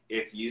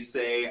 If you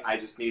say, I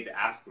just need to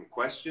ask them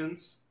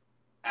questions,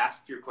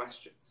 ask your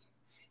questions.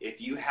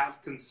 If you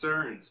have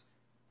concerns,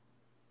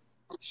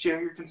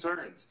 share your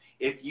concerns.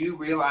 If you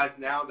realize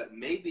now that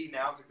maybe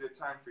now's a good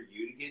time for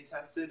you to get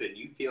tested and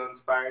you feel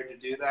inspired to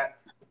do that,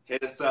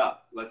 hit us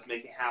up. Let's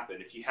make it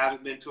happen. If you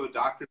haven't been to a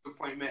doctor's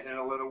appointment in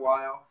a little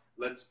while,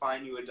 let's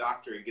find you a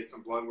doctor and get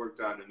some blood work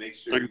done and make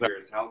sure you're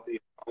as healthy as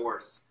a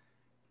horse.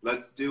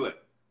 Let's do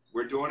it.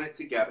 We're doing it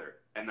together,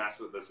 and that's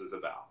what this is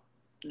about.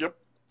 Yep.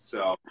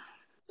 So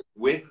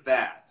with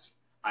that,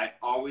 I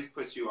always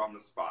put you on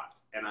the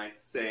spot, and I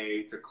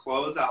say to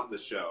close out the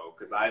show,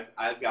 because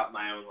I've got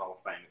my own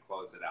little thing to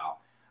close it out.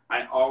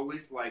 I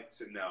always like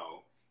to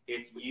know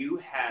if you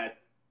had,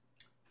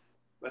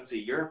 let's see,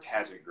 you're a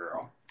pageant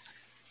girl.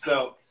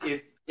 So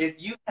if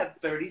you had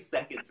 30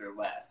 seconds or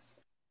less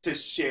to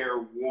share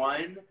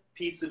one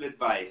piece of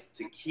advice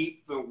to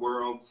keep the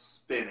world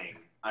spinning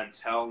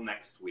until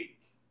next week,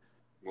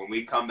 when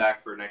we come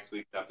back for next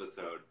week's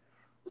episode,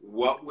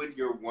 what would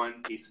your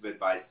one piece of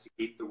advice to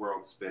keep the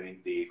world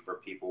spinning be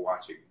for people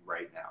watching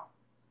right now?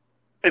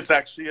 It's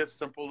actually a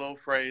simple little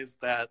phrase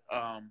that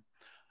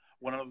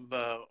one of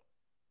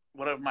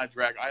my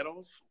drag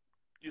idols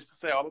used to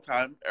say all the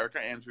time, Erica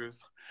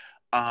Andrews,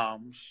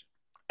 and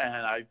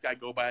I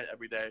go by it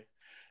every day.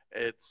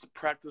 It's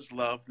practice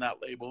love,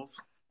 not labels.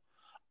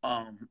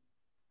 And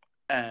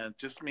it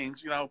just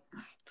means,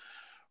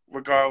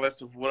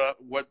 regardless of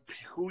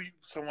who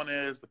someone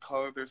is, the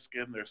color of their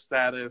skin, their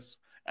status,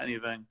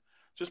 anything,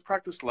 just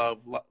practice love.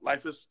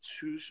 Life is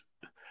too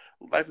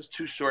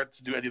short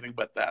to do anything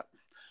but that.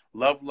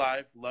 Love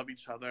life, love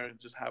each other, and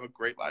just have a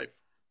great life.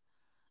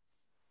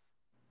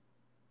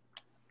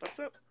 That's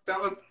it.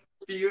 That was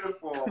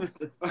beautiful.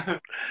 Did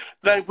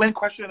I win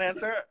question and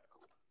answer?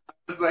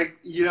 It's like,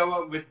 you know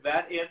what, with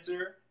that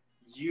answer,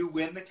 you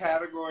win the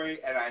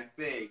category, and I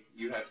think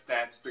you have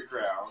snatched the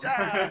crown.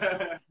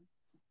 Yeah.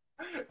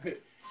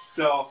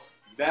 So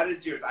that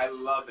is yours. I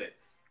love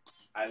it.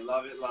 I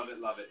love it, love it,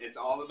 love it. It's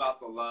all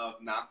about the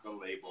love, not the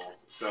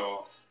labels.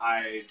 So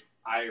I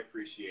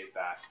appreciate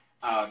that.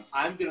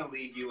 I'm going to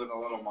leave you with a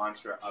little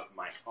mantra of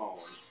my own,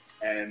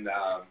 and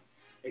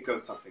it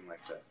goes something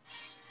like this.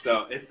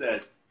 So it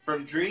says,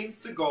 from dreams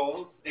to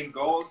goals, and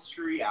goals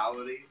to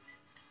reality,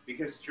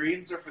 because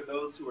dreams are for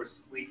those who are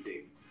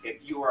sleeping,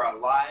 If you are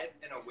alive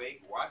and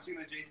awake watching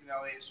the Jason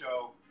Elliott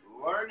Show,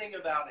 learning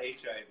about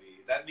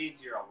HIV, that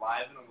means you're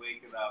alive and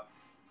awake enough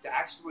to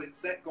actually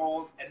set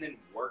goals and then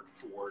work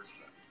towards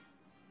them.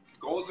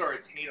 Goals are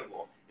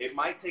attainable. It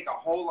might take a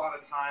whole lot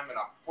of time and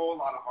a whole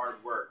lot of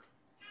hard work.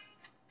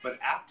 But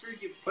after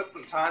you put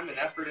some time and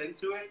effort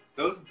into it,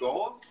 those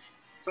goals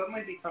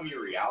suddenly become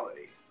your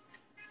reality.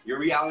 Your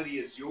reality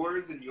is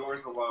yours and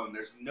yours alone.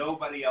 There's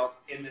nobody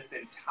else in this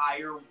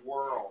entire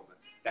world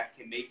that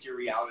can make your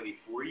reality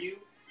for you.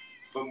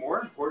 But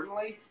more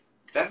importantly,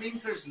 that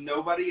means there's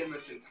nobody in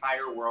this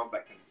entire world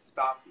that can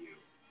stop you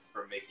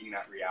from making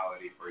that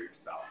reality for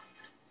yourself.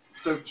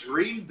 So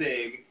dream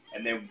big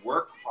and then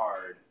work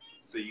hard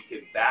so you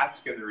can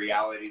bask in the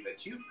reality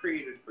that you've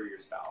created for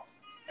yourself.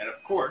 And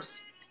of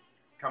course,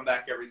 come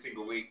back every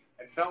single week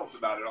and tell us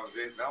about it on the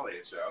Jason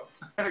Elliott Show,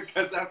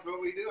 because that's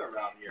what we do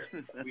around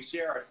here. We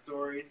share our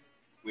stories,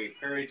 we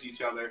encourage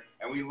each other,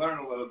 and we learn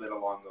a little bit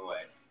along the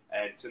way.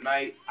 And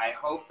tonight, I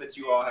hope that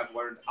you all have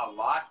learned a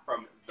lot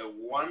from the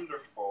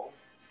wonderful,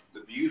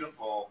 the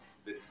beautiful,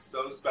 this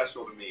so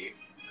special to me,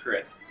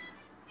 Chris,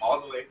 all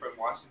the way from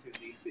Washington,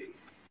 D.C.,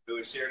 who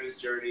has shared his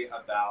journey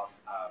about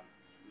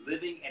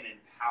living an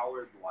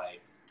empowered life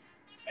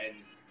and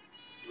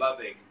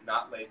loving,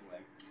 not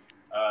labeling.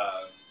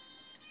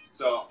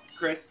 So,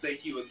 Chris,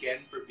 thank you again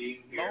for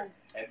being here.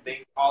 And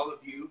thank all of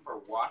you for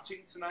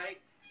watching tonight.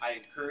 I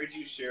encourage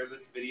you to share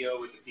this video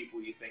with the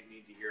people you think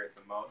need to hear it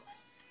the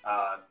most.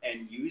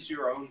 And use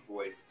your own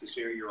voice to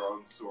share your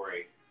own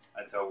story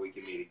until we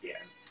can meet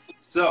again.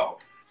 So,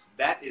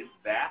 that is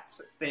that.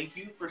 Thank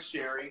you for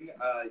sharing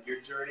your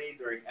journey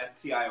during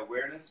STI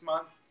Awareness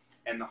Month.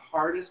 And the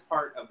hardest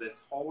part of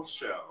this whole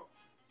show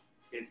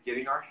is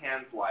getting our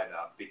hands lined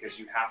up, because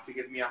you have to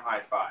give me a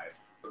high five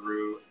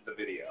through the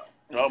video.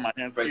 Oh, my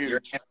hand's but huge.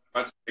 Your hand's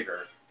much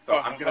bigger, so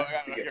I'm going to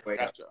have to get way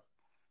up.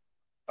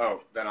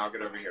 Oh, then I'll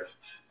get over here.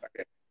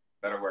 Okay,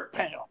 that'll work.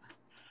 Bam.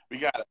 We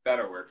got it.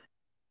 That'll work.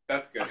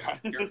 That's good.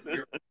 You're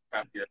here.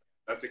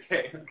 That's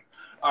okay.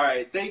 All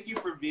right, thank you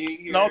for being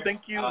here. No,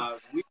 thank you.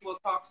 We will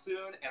talk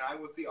soon, and I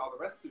will see all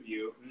the rest of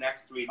you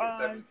next week at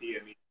 7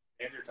 p.m.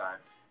 Standard Time.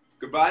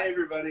 Goodbye,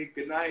 everybody.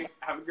 Good night.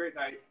 Have a great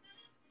night.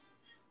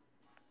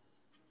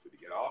 Did you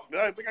get off?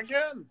 I think I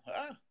can.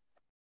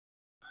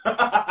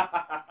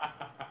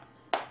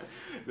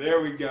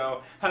 There we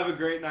go. Have a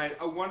great night,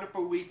 a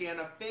wonderful weekend,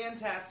 a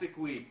fantastic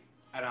week,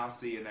 and I'll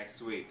see you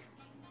next week.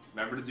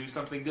 Remember to do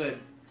something good.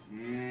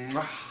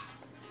 Mwah.